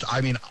launched,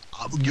 I mean,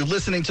 you're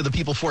listening to the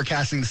people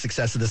forecasting the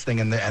success of this thing,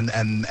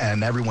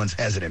 and everyone's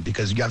hesitant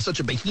because you have such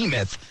a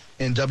behemoth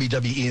in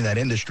WWE in that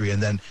industry.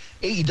 And then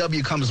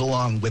AEW comes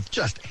along with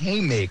just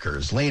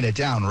haymakers, laying it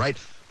down, right?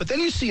 But then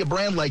you see a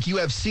brand like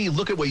UFC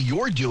look at what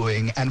you're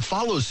doing and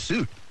follows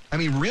suit. I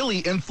mean, really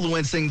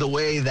influencing the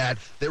way that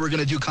they were going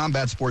to do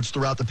combat sports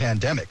throughout the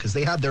pandemic, because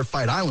they had their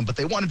Fight Island, but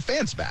they wanted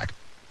fans back.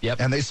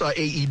 Yep. And they saw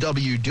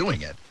AEW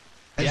doing it.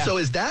 And Yeah. so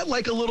is that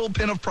like a little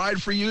pin of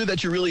pride for you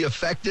that you really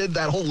affected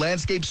that whole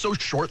landscape so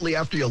shortly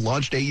after you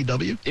launched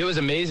AEW? It was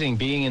amazing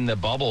being in the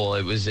bubble.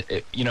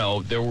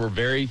 There were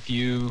very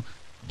few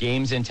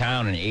games in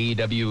town, and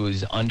AEW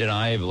was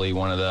undeniably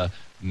one of the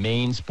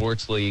main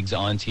sports leagues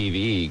on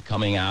TV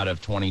coming out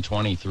of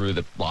 2020 through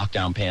the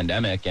lockdown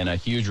pandemic. And a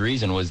huge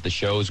reason was the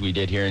shows we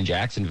did here in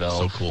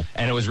Jacksonville. So cool.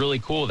 And it was really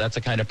cool. That's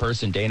the kind of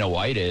person Dana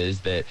White is,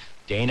 that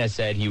Dana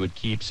said he would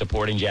keep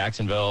supporting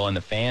Jacksonville and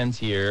the fans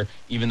here,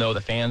 even though the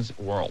fans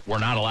were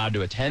not allowed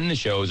to attend the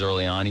shows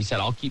early on. He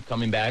said, I'll keep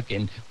coming back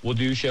and we'll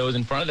do shows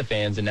in front of the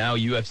fans. And now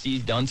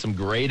UFC's done some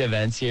great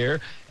events here,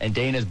 and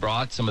Dana's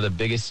brought some of the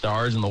biggest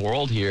stars in the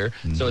world here.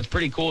 Mm-hmm. So it's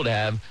pretty cool to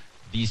have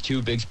these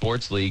two big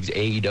sports leagues,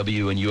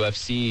 AEW and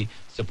UFC,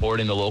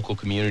 supporting the local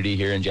community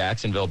here in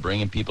Jacksonville,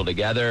 bringing people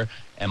together.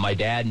 And my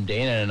dad and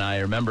Dana and I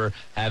remember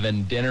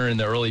having dinner in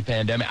the early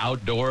pandemic,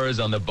 outdoors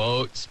on the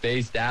boat,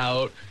 spaced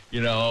out,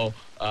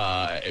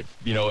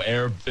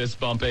 air fist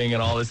bumping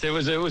and all this. It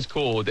was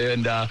cool.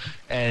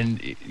 And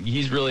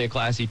he's really a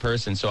classy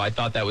person. So I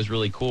thought that was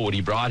really cool what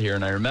he brought here.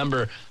 And I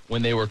remember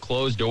when they were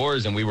closed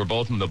doors and we were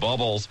both in the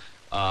bubbles,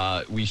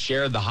 we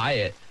shared the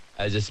Hyatt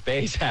as a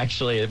space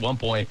actually at one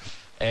point.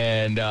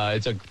 And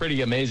it's a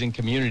pretty amazing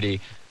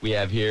community we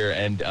have here.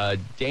 And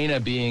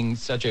Dana being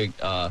such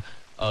a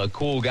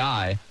cool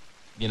guy,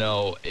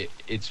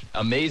 it's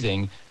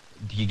amazing.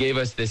 He gave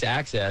us this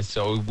access,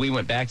 so we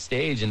went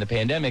backstage in the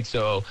pandemic.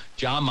 So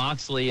John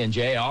Moxley and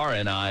JR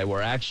and I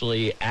were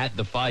actually at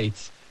the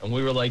fights, and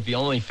we were like the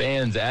only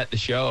fans at the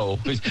show.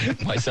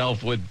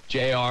 Myself with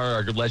JR,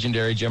 our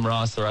legendary Jim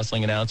Ross, the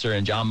wrestling announcer,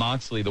 and John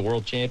Moxley, the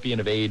world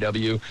champion of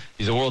AEW.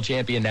 He's a world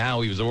champion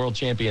now. He was a world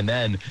champion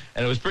then.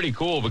 And it was pretty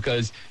cool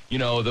because,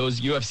 those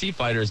UFC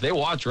fighters, they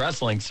watch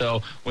wrestling.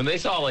 So when they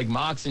saw like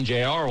Mox and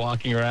JR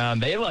walking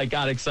around, they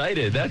got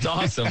excited. That's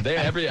awesome.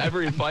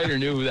 Every fighter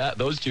knew who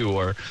those two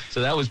were.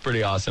 So that was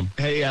pretty awesome.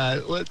 Hey,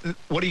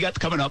 what do you got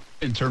coming up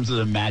in terms of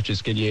the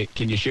matches? Can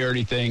you share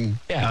anything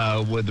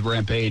with the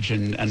Rampage?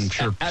 And I'm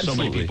sure so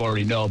many people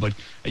already know, but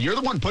you're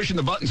the one pushing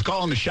the buttons,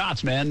 calling the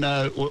shots, man.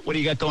 What do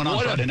you got going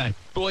on Friday night?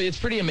 Boy, it's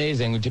pretty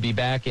amazing to be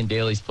back in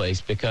Daly's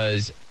Place,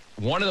 because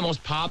one of the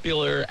most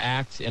popular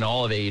acts in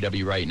all of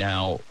AEW right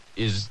now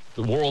is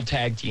the World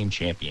Tag Team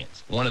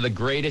Champions. One of the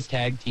greatest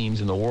tag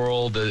teams in the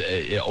world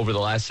over the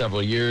last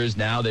several years.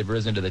 Now they've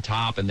risen to the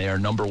top, and they are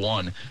number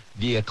one.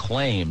 The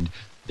Acclaimed.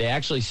 They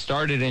actually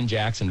started in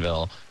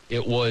Jacksonville.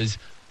 It was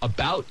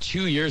about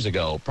 2 years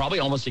ago, probably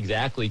almost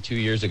exactly 2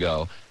 years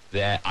ago,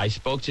 that I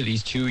spoke to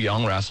these two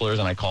young wrestlers,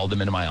 and I called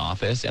them into my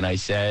office, and I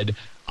said,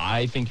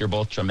 I think you're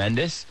both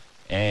tremendous,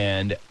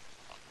 and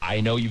I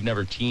know you've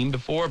never teamed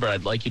before, but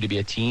I'd like you to be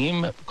a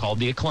team called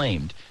The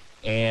Acclaimed.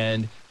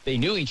 And they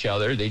knew each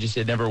other. They just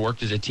had never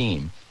worked as a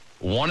team.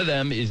 One of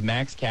them is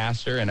Max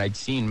Caster, and I'd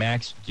seen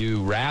Max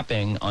do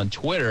rapping on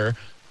Twitter,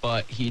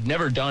 but he'd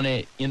never done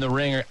it in the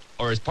ring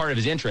or as part of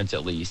his entrance,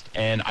 at least.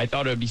 And I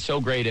thought it would be so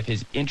great if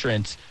his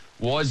entrance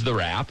was the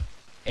rap.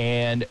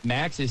 And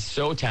Max is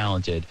so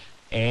talented.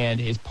 And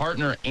his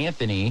partner,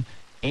 Anthony,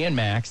 and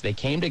Max, they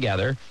came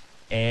together,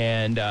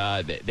 and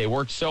they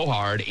worked so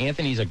hard.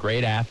 Anthony's a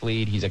great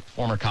athlete. He's a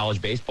former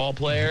college baseball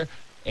player,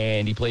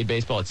 and he played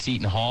baseball at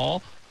Seton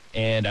Hall,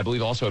 and I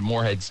believe also at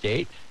Morehead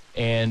State,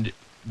 and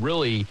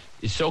really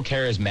is so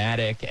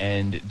charismatic.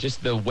 And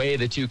just the way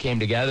the two came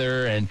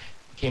together and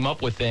came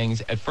up with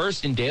things, at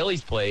first in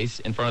Daly's Place,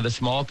 in front of the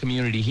small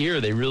community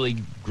here, they really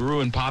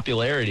grew in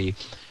popularity.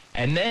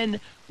 And then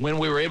when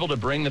we were able to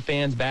bring the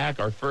fans back,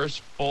 our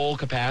first full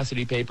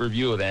capacity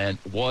pay-per-view event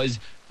was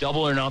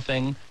Double or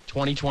Nothing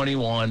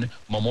 2021,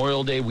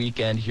 Memorial Day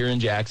weekend here in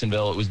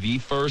Jacksonville. It was the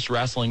first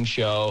wrestling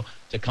show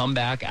to come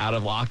back out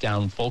of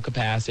lockdown full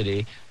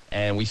capacity,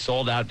 and we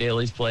sold out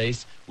Daly's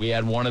Place. We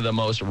had one of the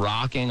most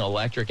rocking,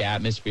 electric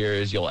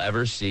atmospheres you'll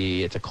ever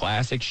see. It's a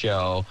classic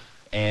show,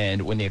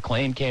 and when the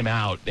Acclaim came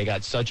out, they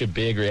got such a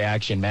big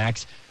reaction.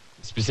 Max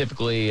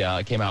specifically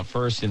came out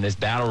first in this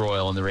battle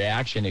royal, and the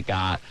reaction it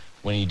got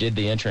when he did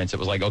the entrance, it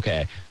was like,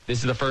 okay, this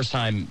is the first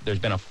time there's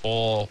been a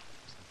full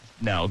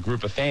now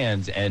group of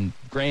fans. And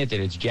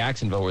granted, it's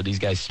Jacksonville where these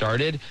guys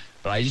started,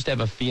 but I just have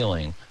a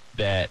feeling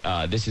that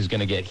this is going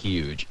to get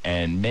huge.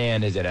 And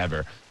man, is it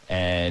ever.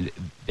 And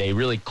they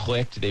really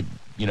clicked. The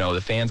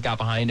fans got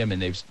behind them,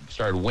 and they've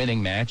started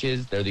winning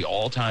matches. They're the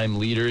all-time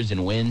leaders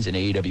in wins in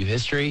AEW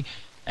history.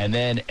 And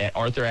then at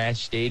Arthur Ashe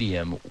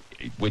Stadium,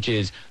 which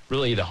is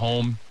really the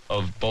home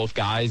of both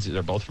guys.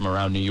 They're both from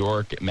around New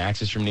York.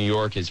 Max is from New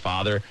York. His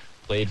father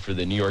played for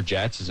the New York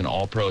Jets as an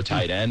all-pro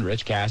tight end,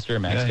 Rich Castor,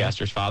 Max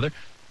Castor's father,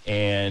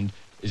 and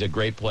is a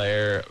great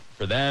player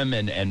for them.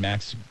 And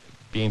Max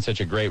being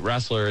such a great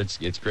wrestler,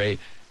 it's great.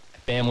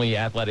 Family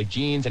athletic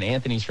genes, and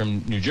Anthony's from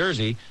New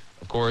Jersey.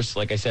 Of course,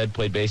 like I said,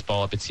 played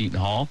baseball up at Seton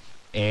Hall.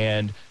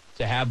 And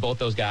to have both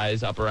those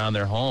guys up around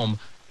their home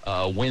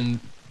win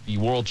the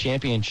World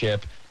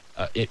Championship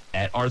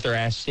at Arthur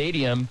Ashe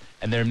Stadium,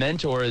 and their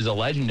mentor is a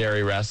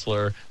legendary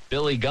wrestler,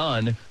 Billy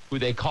Gunn, who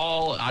they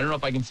call, I don't know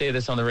if I can say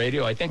this on the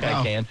radio, I think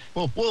I can.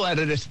 We'll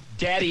edit it.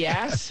 Daddy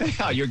Ass.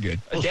 Oh, you're good.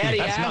 Daddy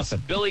That's Ass,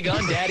 nothing. Billy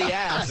Gunn, Daddy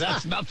Ass.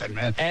 That's nothing,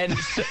 man. And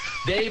so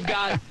they've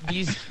got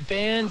these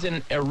fans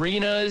in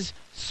arenas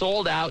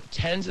sold out.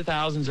 Tens of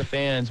thousands of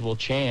fans will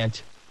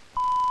chant.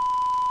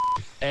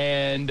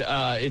 And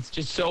it's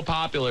just so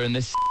popular, and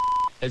this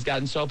has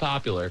gotten so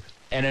popular.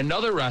 And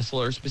another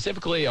wrestler,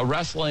 specifically a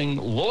wrestling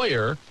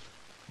lawyer,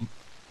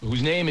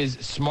 whose name is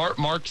Smart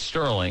Mark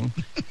Sterling,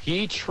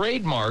 he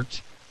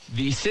trademarked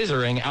the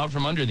scissoring out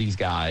from under these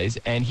guys,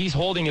 and he's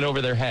holding it over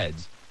their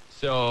heads.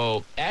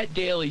 So at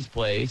Daly's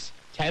Place,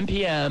 10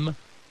 p.m.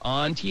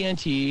 on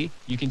TNT,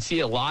 you can see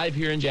it live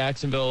here in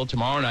Jacksonville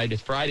tomorrow night.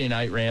 It's Friday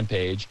Night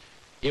Rampage.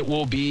 It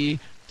will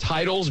be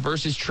titles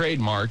versus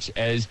trademarks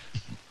as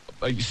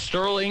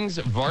Sterling's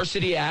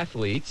varsity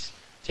athletes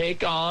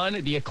take on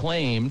the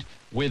Acclaimed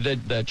with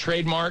the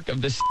trademark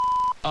of the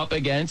up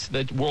against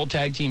the World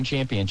Tag Team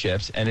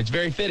Championships. And it's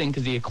very fitting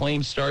because the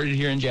Acclaimed started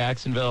here in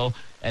Jacksonville,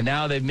 and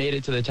now they've made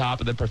it to the top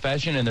of the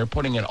profession, and they're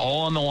putting it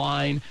all on the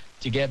line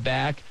to get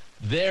back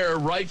their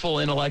rightful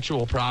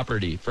intellectual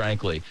property,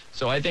 frankly.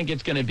 So I think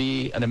it's going to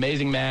be an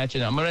amazing match,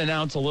 and I'm going to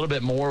announce a little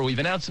bit more. We've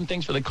announced some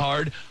things for the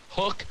card.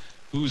 Hook,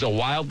 who's a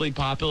wildly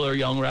popular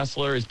young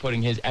wrestler, is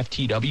putting his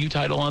FTW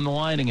title on the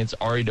line against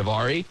Ari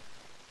Daivari.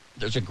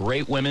 There's a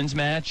great women's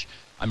match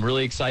I'm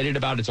really excited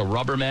about. It's a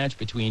rubber match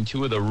between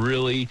two of the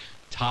really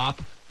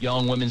top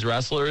young women's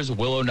wrestlers,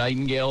 Willow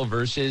Nightingale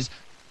versus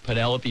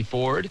Penelope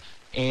Ford.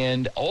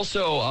 And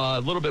also a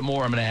little bit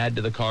more I'm going to add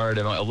to the card,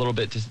 and a little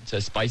bit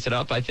to spice it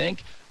up, I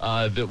think.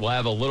 We'll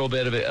have a little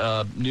bit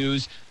of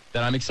news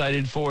that I'm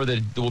excited for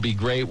that will be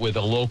great with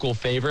a local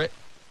favorite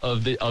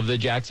of the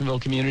Jacksonville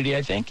community,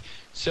 I think.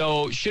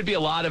 So should be a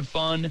lot of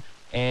fun,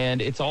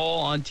 and it's all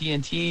on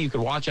TNT. You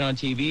could watch it on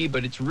TV,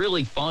 but it's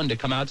really fun to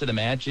come out to the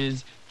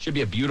matches. Should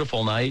be a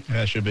beautiful night.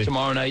 Yeah, it should be.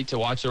 Tomorrow night to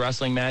watch the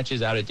wrestling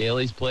matches out at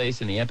Daly's Place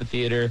in the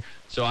amphitheater.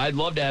 So I'd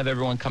love to have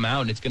everyone come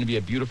out, and it's going to be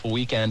a beautiful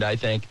weekend, I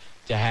think,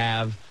 to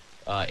have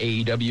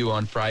AEW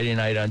on Friday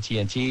night on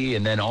TNT,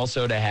 and then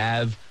also to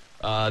have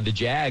the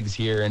Jags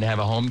here and have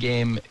a home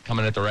game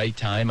coming at the right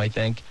time, I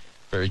think,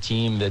 for a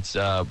team that's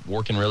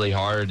working really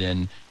hard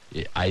and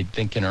I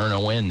think can earn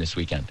a win this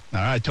weekend. All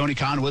right, Tony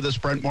Khan with us,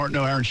 Brent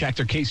Martineau, Aaron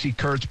Schachter, Casey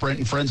Kurtz, Brent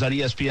and Friends on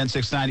ESPN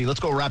 690. Let's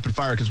go rapid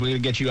fire because we're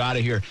going to get you out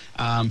of here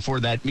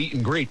for that meet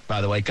and greet, by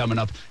the way, coming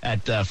up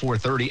at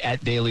 4:30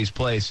 at Daly's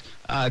Place.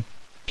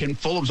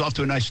 Fulham's off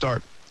to a nice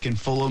start. Can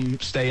Fulham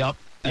stay up?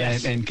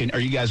 Yes. And are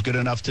you guys good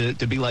enough to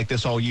be like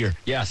this all year?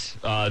 Yes.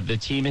 The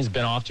team has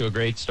been off to a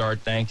great start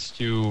thanks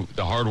to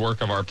the hard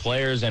work of our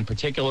players, and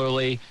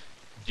particularly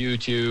due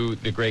to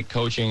the great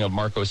coaching of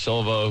Marco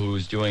Silva,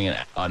 who's doing an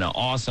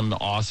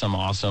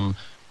awesome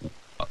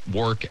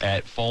work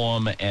at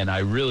Fulham. And I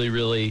really,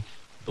 really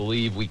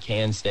believe we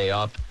can stay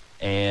up.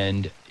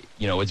 And,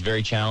 you know, it's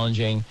very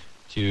challenging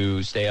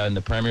to stay in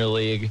the Premier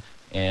League.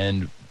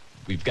 And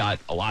we've got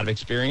a lot of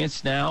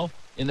experience now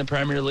in the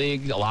Premier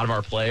League. A lot of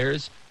our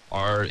players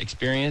are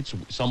experienced,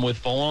 some with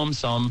Fulham,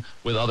 some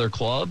with other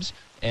clubs.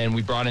 And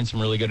we brought in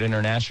some really good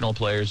international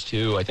players,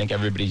 too. I think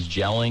everybody's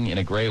gelling in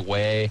a great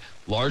way,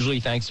 largely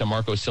thanks to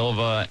Marco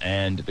Silva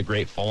and the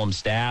great Fulham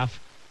staff.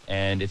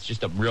 And it's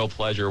just a real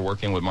pleasure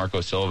working with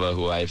Marco Silva,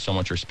 who I have so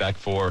much respect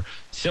for.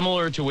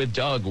 Similar to with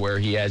Doug, where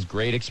he has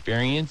great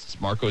experience.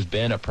 Marco's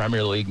been a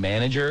Premier League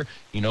manager.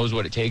 He knows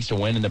what it takes to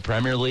win in the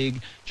Premier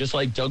League, just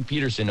like Doug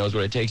Peterson knows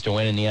what it takes to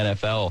win in the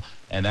NFL.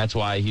 And that's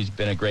why he's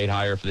been a great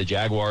hire for the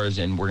Jaguars,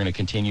 and we're going to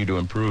continue to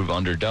improve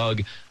under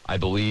Doug. I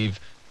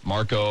believe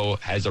Marco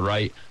has the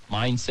right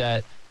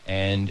mindset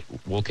and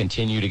will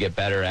continue to get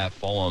better at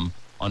Fulham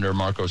under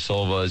Marco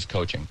Silva's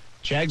coaching.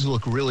 Jags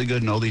look really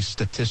good in all these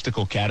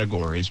statistical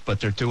categories, but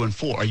they're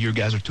 2-4. You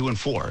guys are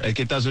 2-4. Like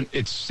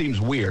it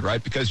seems weird,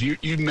 right? Because you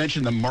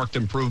mentioned the marked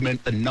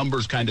improvement. The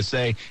numbers kind of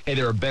say, hey,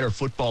 they're a better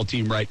football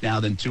team right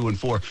now than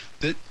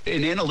 2-4.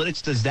 In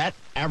analytics, does that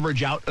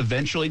average out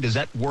eventually? Does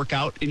that work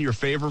out in your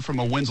favor from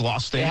a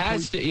wins-loss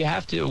standpoint? You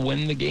have to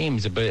win the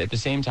games, but at the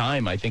same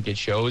time, I think it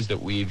shows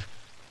that we've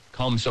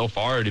come so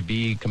far to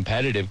be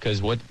competitive,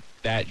 because what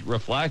that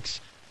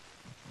reflects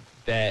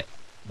that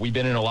we've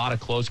been in a lot of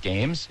close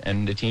games,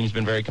 and the team's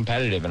been very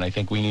competitive, and I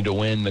think we need to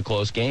win the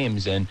close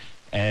games. And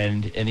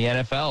in the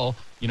NFL,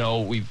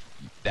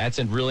 that's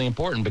really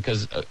important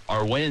because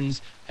our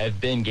wins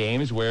have been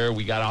games where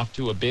we got off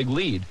to a big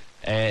lead.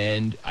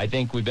 And I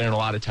think we've been in a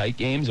lot of tight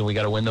games, and we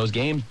got to win those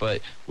games.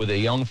 But with a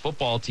young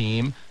football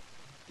team,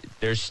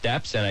 there's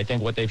steps, and I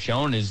think what they've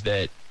shown is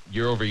that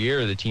year over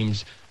year, the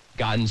team's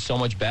gotten so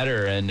much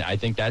better, and I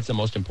think that's the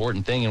most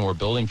important thing, and we're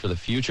building for the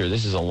future.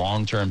 This is a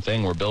long-term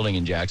thing we're building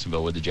in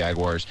Jacksonville with the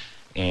Jaguars,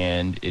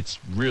 and it's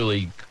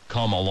really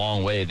come a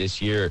long way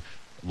this year,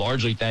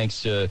 largely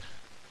thanks to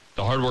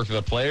the hard work of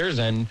the players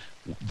and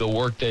the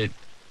work that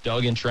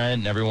Doug and Trent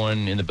and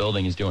everyone in the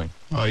building is doing.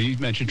 You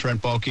mentioned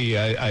Trent Baalke.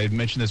 I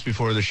mentioned this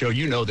before the show.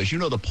 You know this. You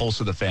know the pulse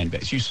of the fan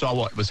base. You saw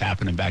what was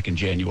happening back in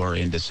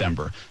January and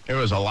December. There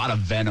was a lot of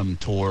venom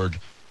toward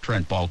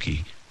Trent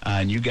Baalke,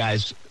 and you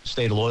guys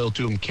stayed loyal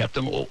to him, kept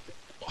him.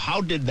 How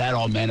did that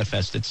all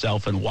manifest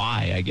itself, and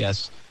why, I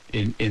guess,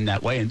 in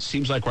that way? And it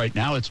seems like right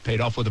now it's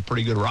paid off with a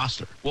pretty good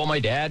roster. Well, my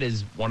dad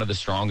is one of the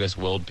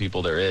strongest-willed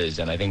people there is,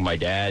 and I think my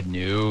dad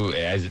knew,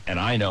 and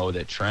I know,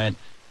 that Trent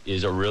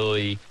is a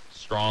really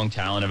strong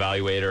talent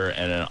evaluator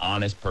and an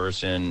honest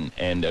person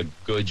and a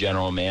good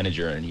general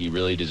manager, and he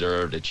really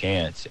deserved a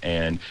chance.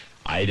 And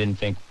I didn't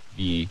think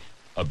the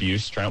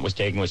abuse Trent was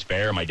taking was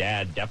fair. My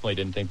dad definitely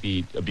didn't think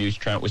the abuse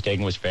Trent was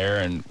taking was fair,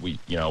 and we,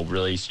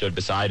 really stood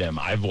beside him.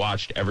 I've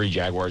watched every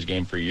Jaguars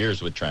game for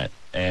years with Trent,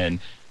 and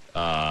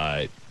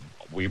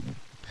we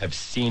have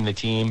seen the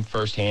team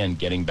firsthand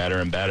getting better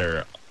and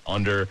better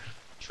under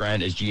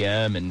Trent as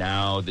GM, and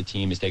now the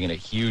team is taking a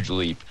huge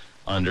leap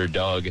under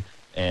Doug.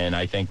 And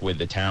I think with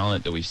the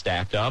talent that we've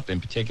stacked up,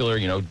 in particular,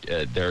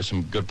 there are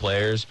some good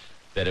players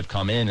that have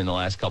come in the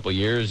last couple of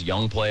years,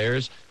 young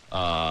players,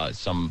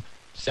 some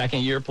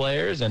second-year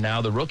players, and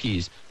now the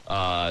rookies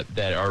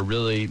that are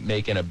really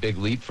making a big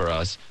leap for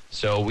us.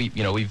 So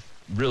we've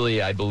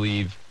really, I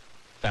believe,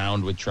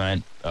 found with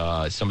Trent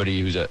somebody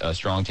who's a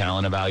strong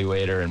talent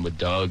evaluator, and with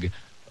Doug,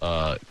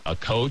 a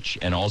coach,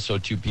 and also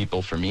two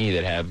people for me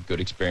that have good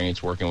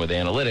experience working with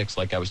analytics,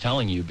 like I was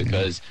telling you,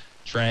 because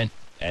Trent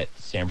at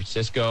San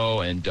Francisco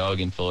and Doug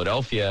in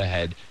Philadelphia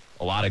had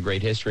a lot of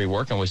great history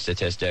working with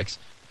statistics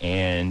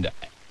and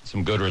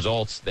some good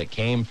results that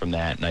came from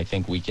that. And I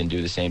think we can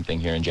do the same thing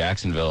here in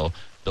Jacksonville,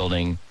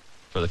 building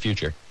for the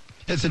future.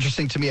 It's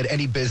interesting to me at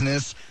any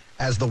business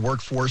as the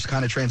workforce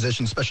kind of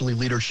transitions, especially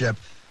leadership.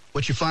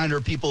 What you find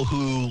are people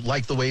who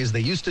like the ways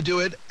they used to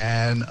do it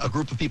and a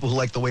group of people who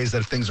like the ways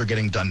that things are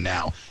getting done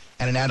now.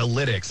 And in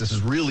analytics, this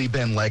has really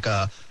been like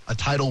a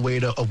tidal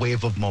wave, a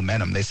wave of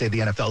momentum. They say the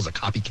NFL is a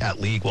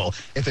copycat league. Well,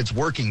 if it's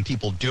working,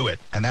 people do it.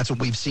 And that's what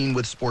we've seen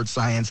with sports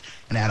science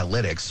and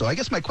analytics. So I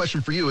guess my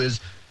question for you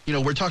is,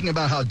 we're talking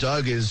about how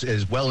Doug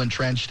is well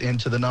entrenched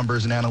into the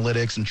numbers and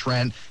analytics, and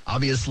Trent,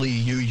 obviously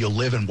you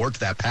live and work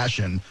that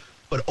passion.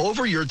 But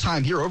over your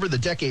time here, over the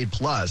decade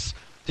plus,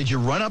 did you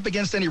run up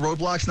against any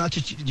roadblocks? Not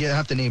that you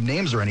have to name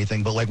names or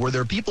anything, but were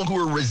there people who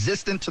were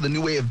resistant to the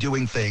new way of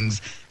doing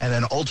things, and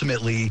then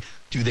ultimately,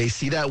 do they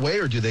see that way,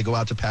 or do they go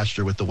out to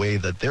pasture with the way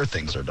that their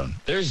things are done?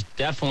 There's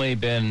definitely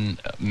been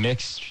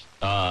mixed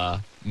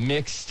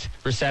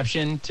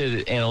reception to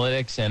the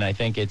analytics, and I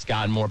think it's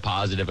gotten more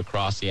positive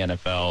across the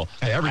NFL.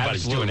 Hey,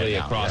 everybody's doing it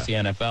now, across the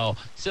NFL,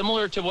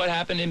 similar to what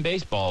happened in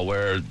baseball,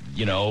 where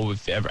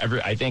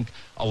I think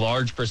a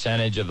large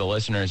percentage of the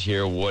listeners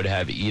here would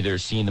have either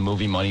seen the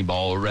movie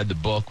Moneyball or read the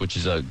book, which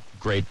is a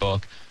great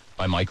book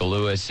by Michael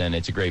Lewis, and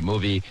it's a great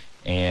movie.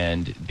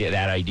 And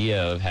that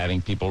idea of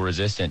having people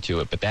resistant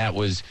to it, but that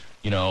was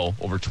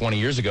over 20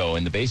 years ago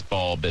in the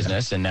baseball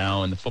business, and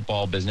now in the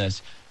football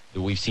business.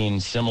 We've seen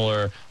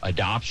similar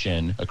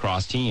adoption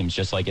across teams.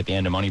 Just like at the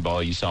end of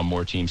Moneyball, you saw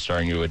more teams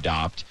starting to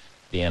adopt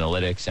the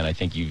analytics, and I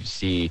think you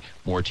see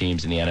more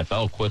teams in the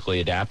NFL quickly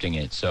adapting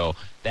it. So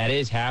that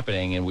is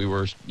happening, and we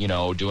were,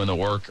 doing the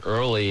work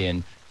early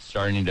and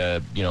starting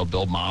to,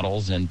 build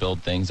models and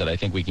build things that I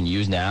think we can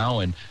use now.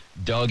 And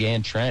Doug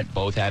and Trent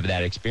both have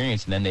that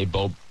experience, and then they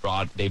both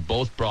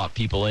brought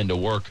people in to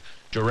work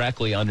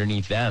directly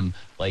underneath them,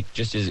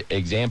 just as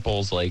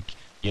examples,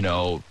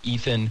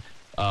 Ethan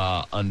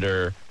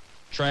under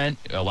Trent,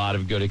 a lot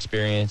of good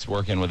experience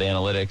working with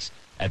analytics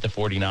at the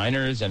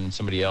 49ers, and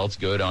somebody else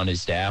good on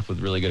his staff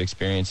with really good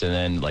experience. And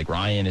then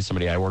Ryan is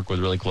somebody I work with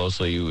really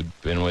closely who'd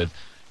been with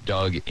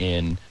Doug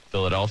in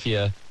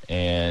Philadelphia.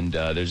 And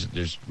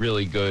there's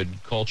really good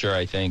culture,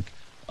 I think,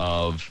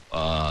 of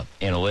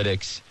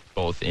analytics,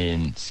 both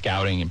in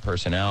scouting and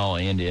personnel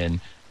and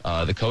in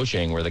the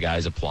coaching, where the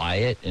guys apply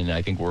it. And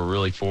I think we're a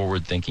really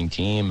forward-thinking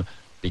team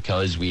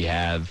because we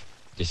have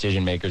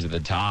decision makers at the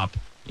top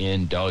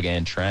in Doug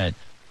and Trent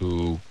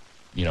who,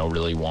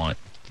 really want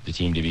the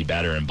team to be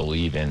better and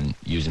believe in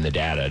using the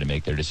data to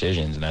make their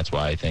decisions. And that's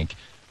why I think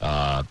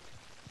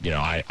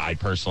I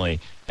personally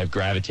have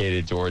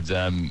gravitated towards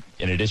them,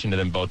 in addition to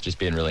them both just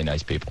being really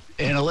nice people.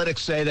 Analytics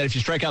say that if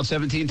you strike out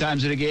 17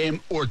 times in a game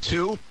or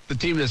 2, the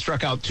team that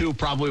struck out 2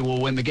 probably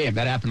will win the game.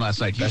 That happened last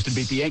night. Houston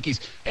beat the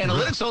Yankees.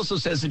 Analytics also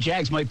says the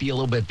Jags might be a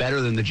little bit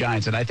better than the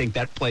Giants, and I think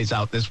that plays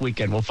out this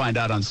weekend. We'll find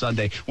out on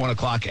Sunday, 1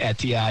 o'clock at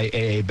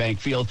TIAA Bank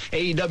Field.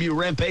 AEW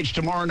Rampage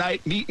tomorrow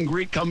night. Meet and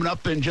greet coming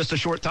up in just a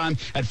short time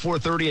at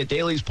 4:30 at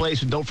Daly's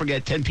Place. And don't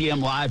forget, 10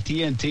 p.m. live,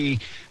 TNT,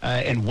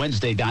 and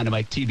Wednesday,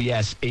 Dynamite,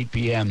 TBS, 8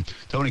 p.m.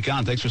 Tony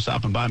Khan, thanks for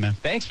stopping by, man.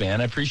 Thanks,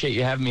 man. I appreciate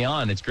you having me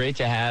on. It's great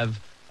to have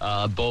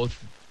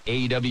both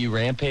AEW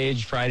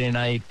Rampage Friday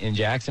night in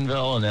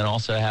Jacksonville and then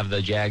also have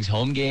the Jags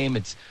home game.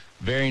 It's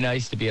very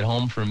nice to be at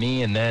home for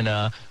me, and then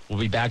we'll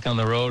be back on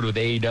the road with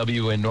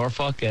AEW in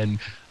Norfolk, and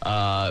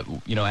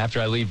after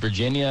I leave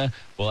Virginia,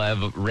 we'll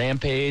have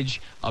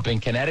Rampage up in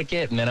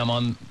Connecticut, and then I'm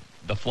on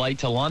the flight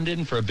to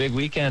London for a big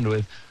weekend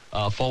with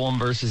Fulham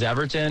versus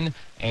Everton,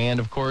 and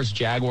of course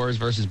Jaguars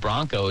versus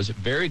Broncos.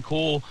 Very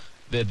cool.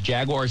 The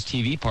Jaguars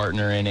TV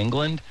partner in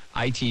England,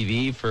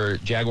 ITV, for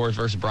Jaguars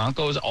versus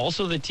Broncos,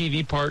 also the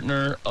TV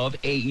partner of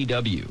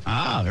AEW.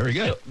 Ah, very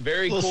good. So,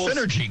 very cool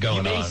synergy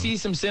going on. You may see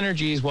some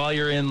synergies while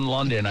you're in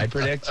London. I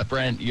predict,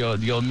 Brent,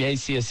 you may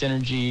see a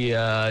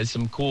synergy,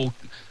 some cool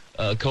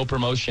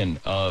co-promotion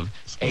of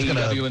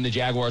AEW and the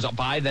Jaguars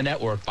by the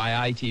network,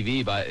 by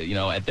ITV,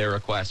 at their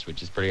request,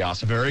 which is pretty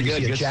awesome. Very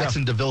good. Good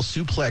Jackson DeVille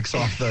suplex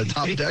off the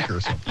top deck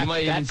or something. You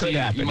might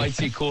even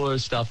see cooler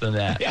stuff than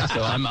that. Yeah.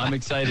 So I'm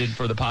excited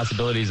for the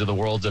possibilities of the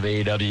worlds of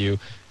AEW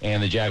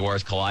and the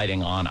Jaguars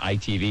colliding on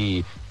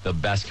ITV, the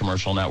best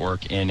commercial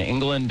network in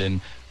England, and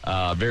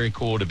very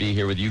cool to be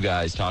here with you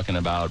guys talking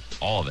about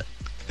all of it.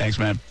 Thanks,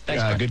 man.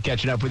 Thanks, man. Good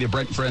catching up with you.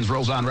 Brent and Friends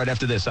rolls on right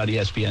after this on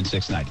ESPN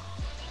 690.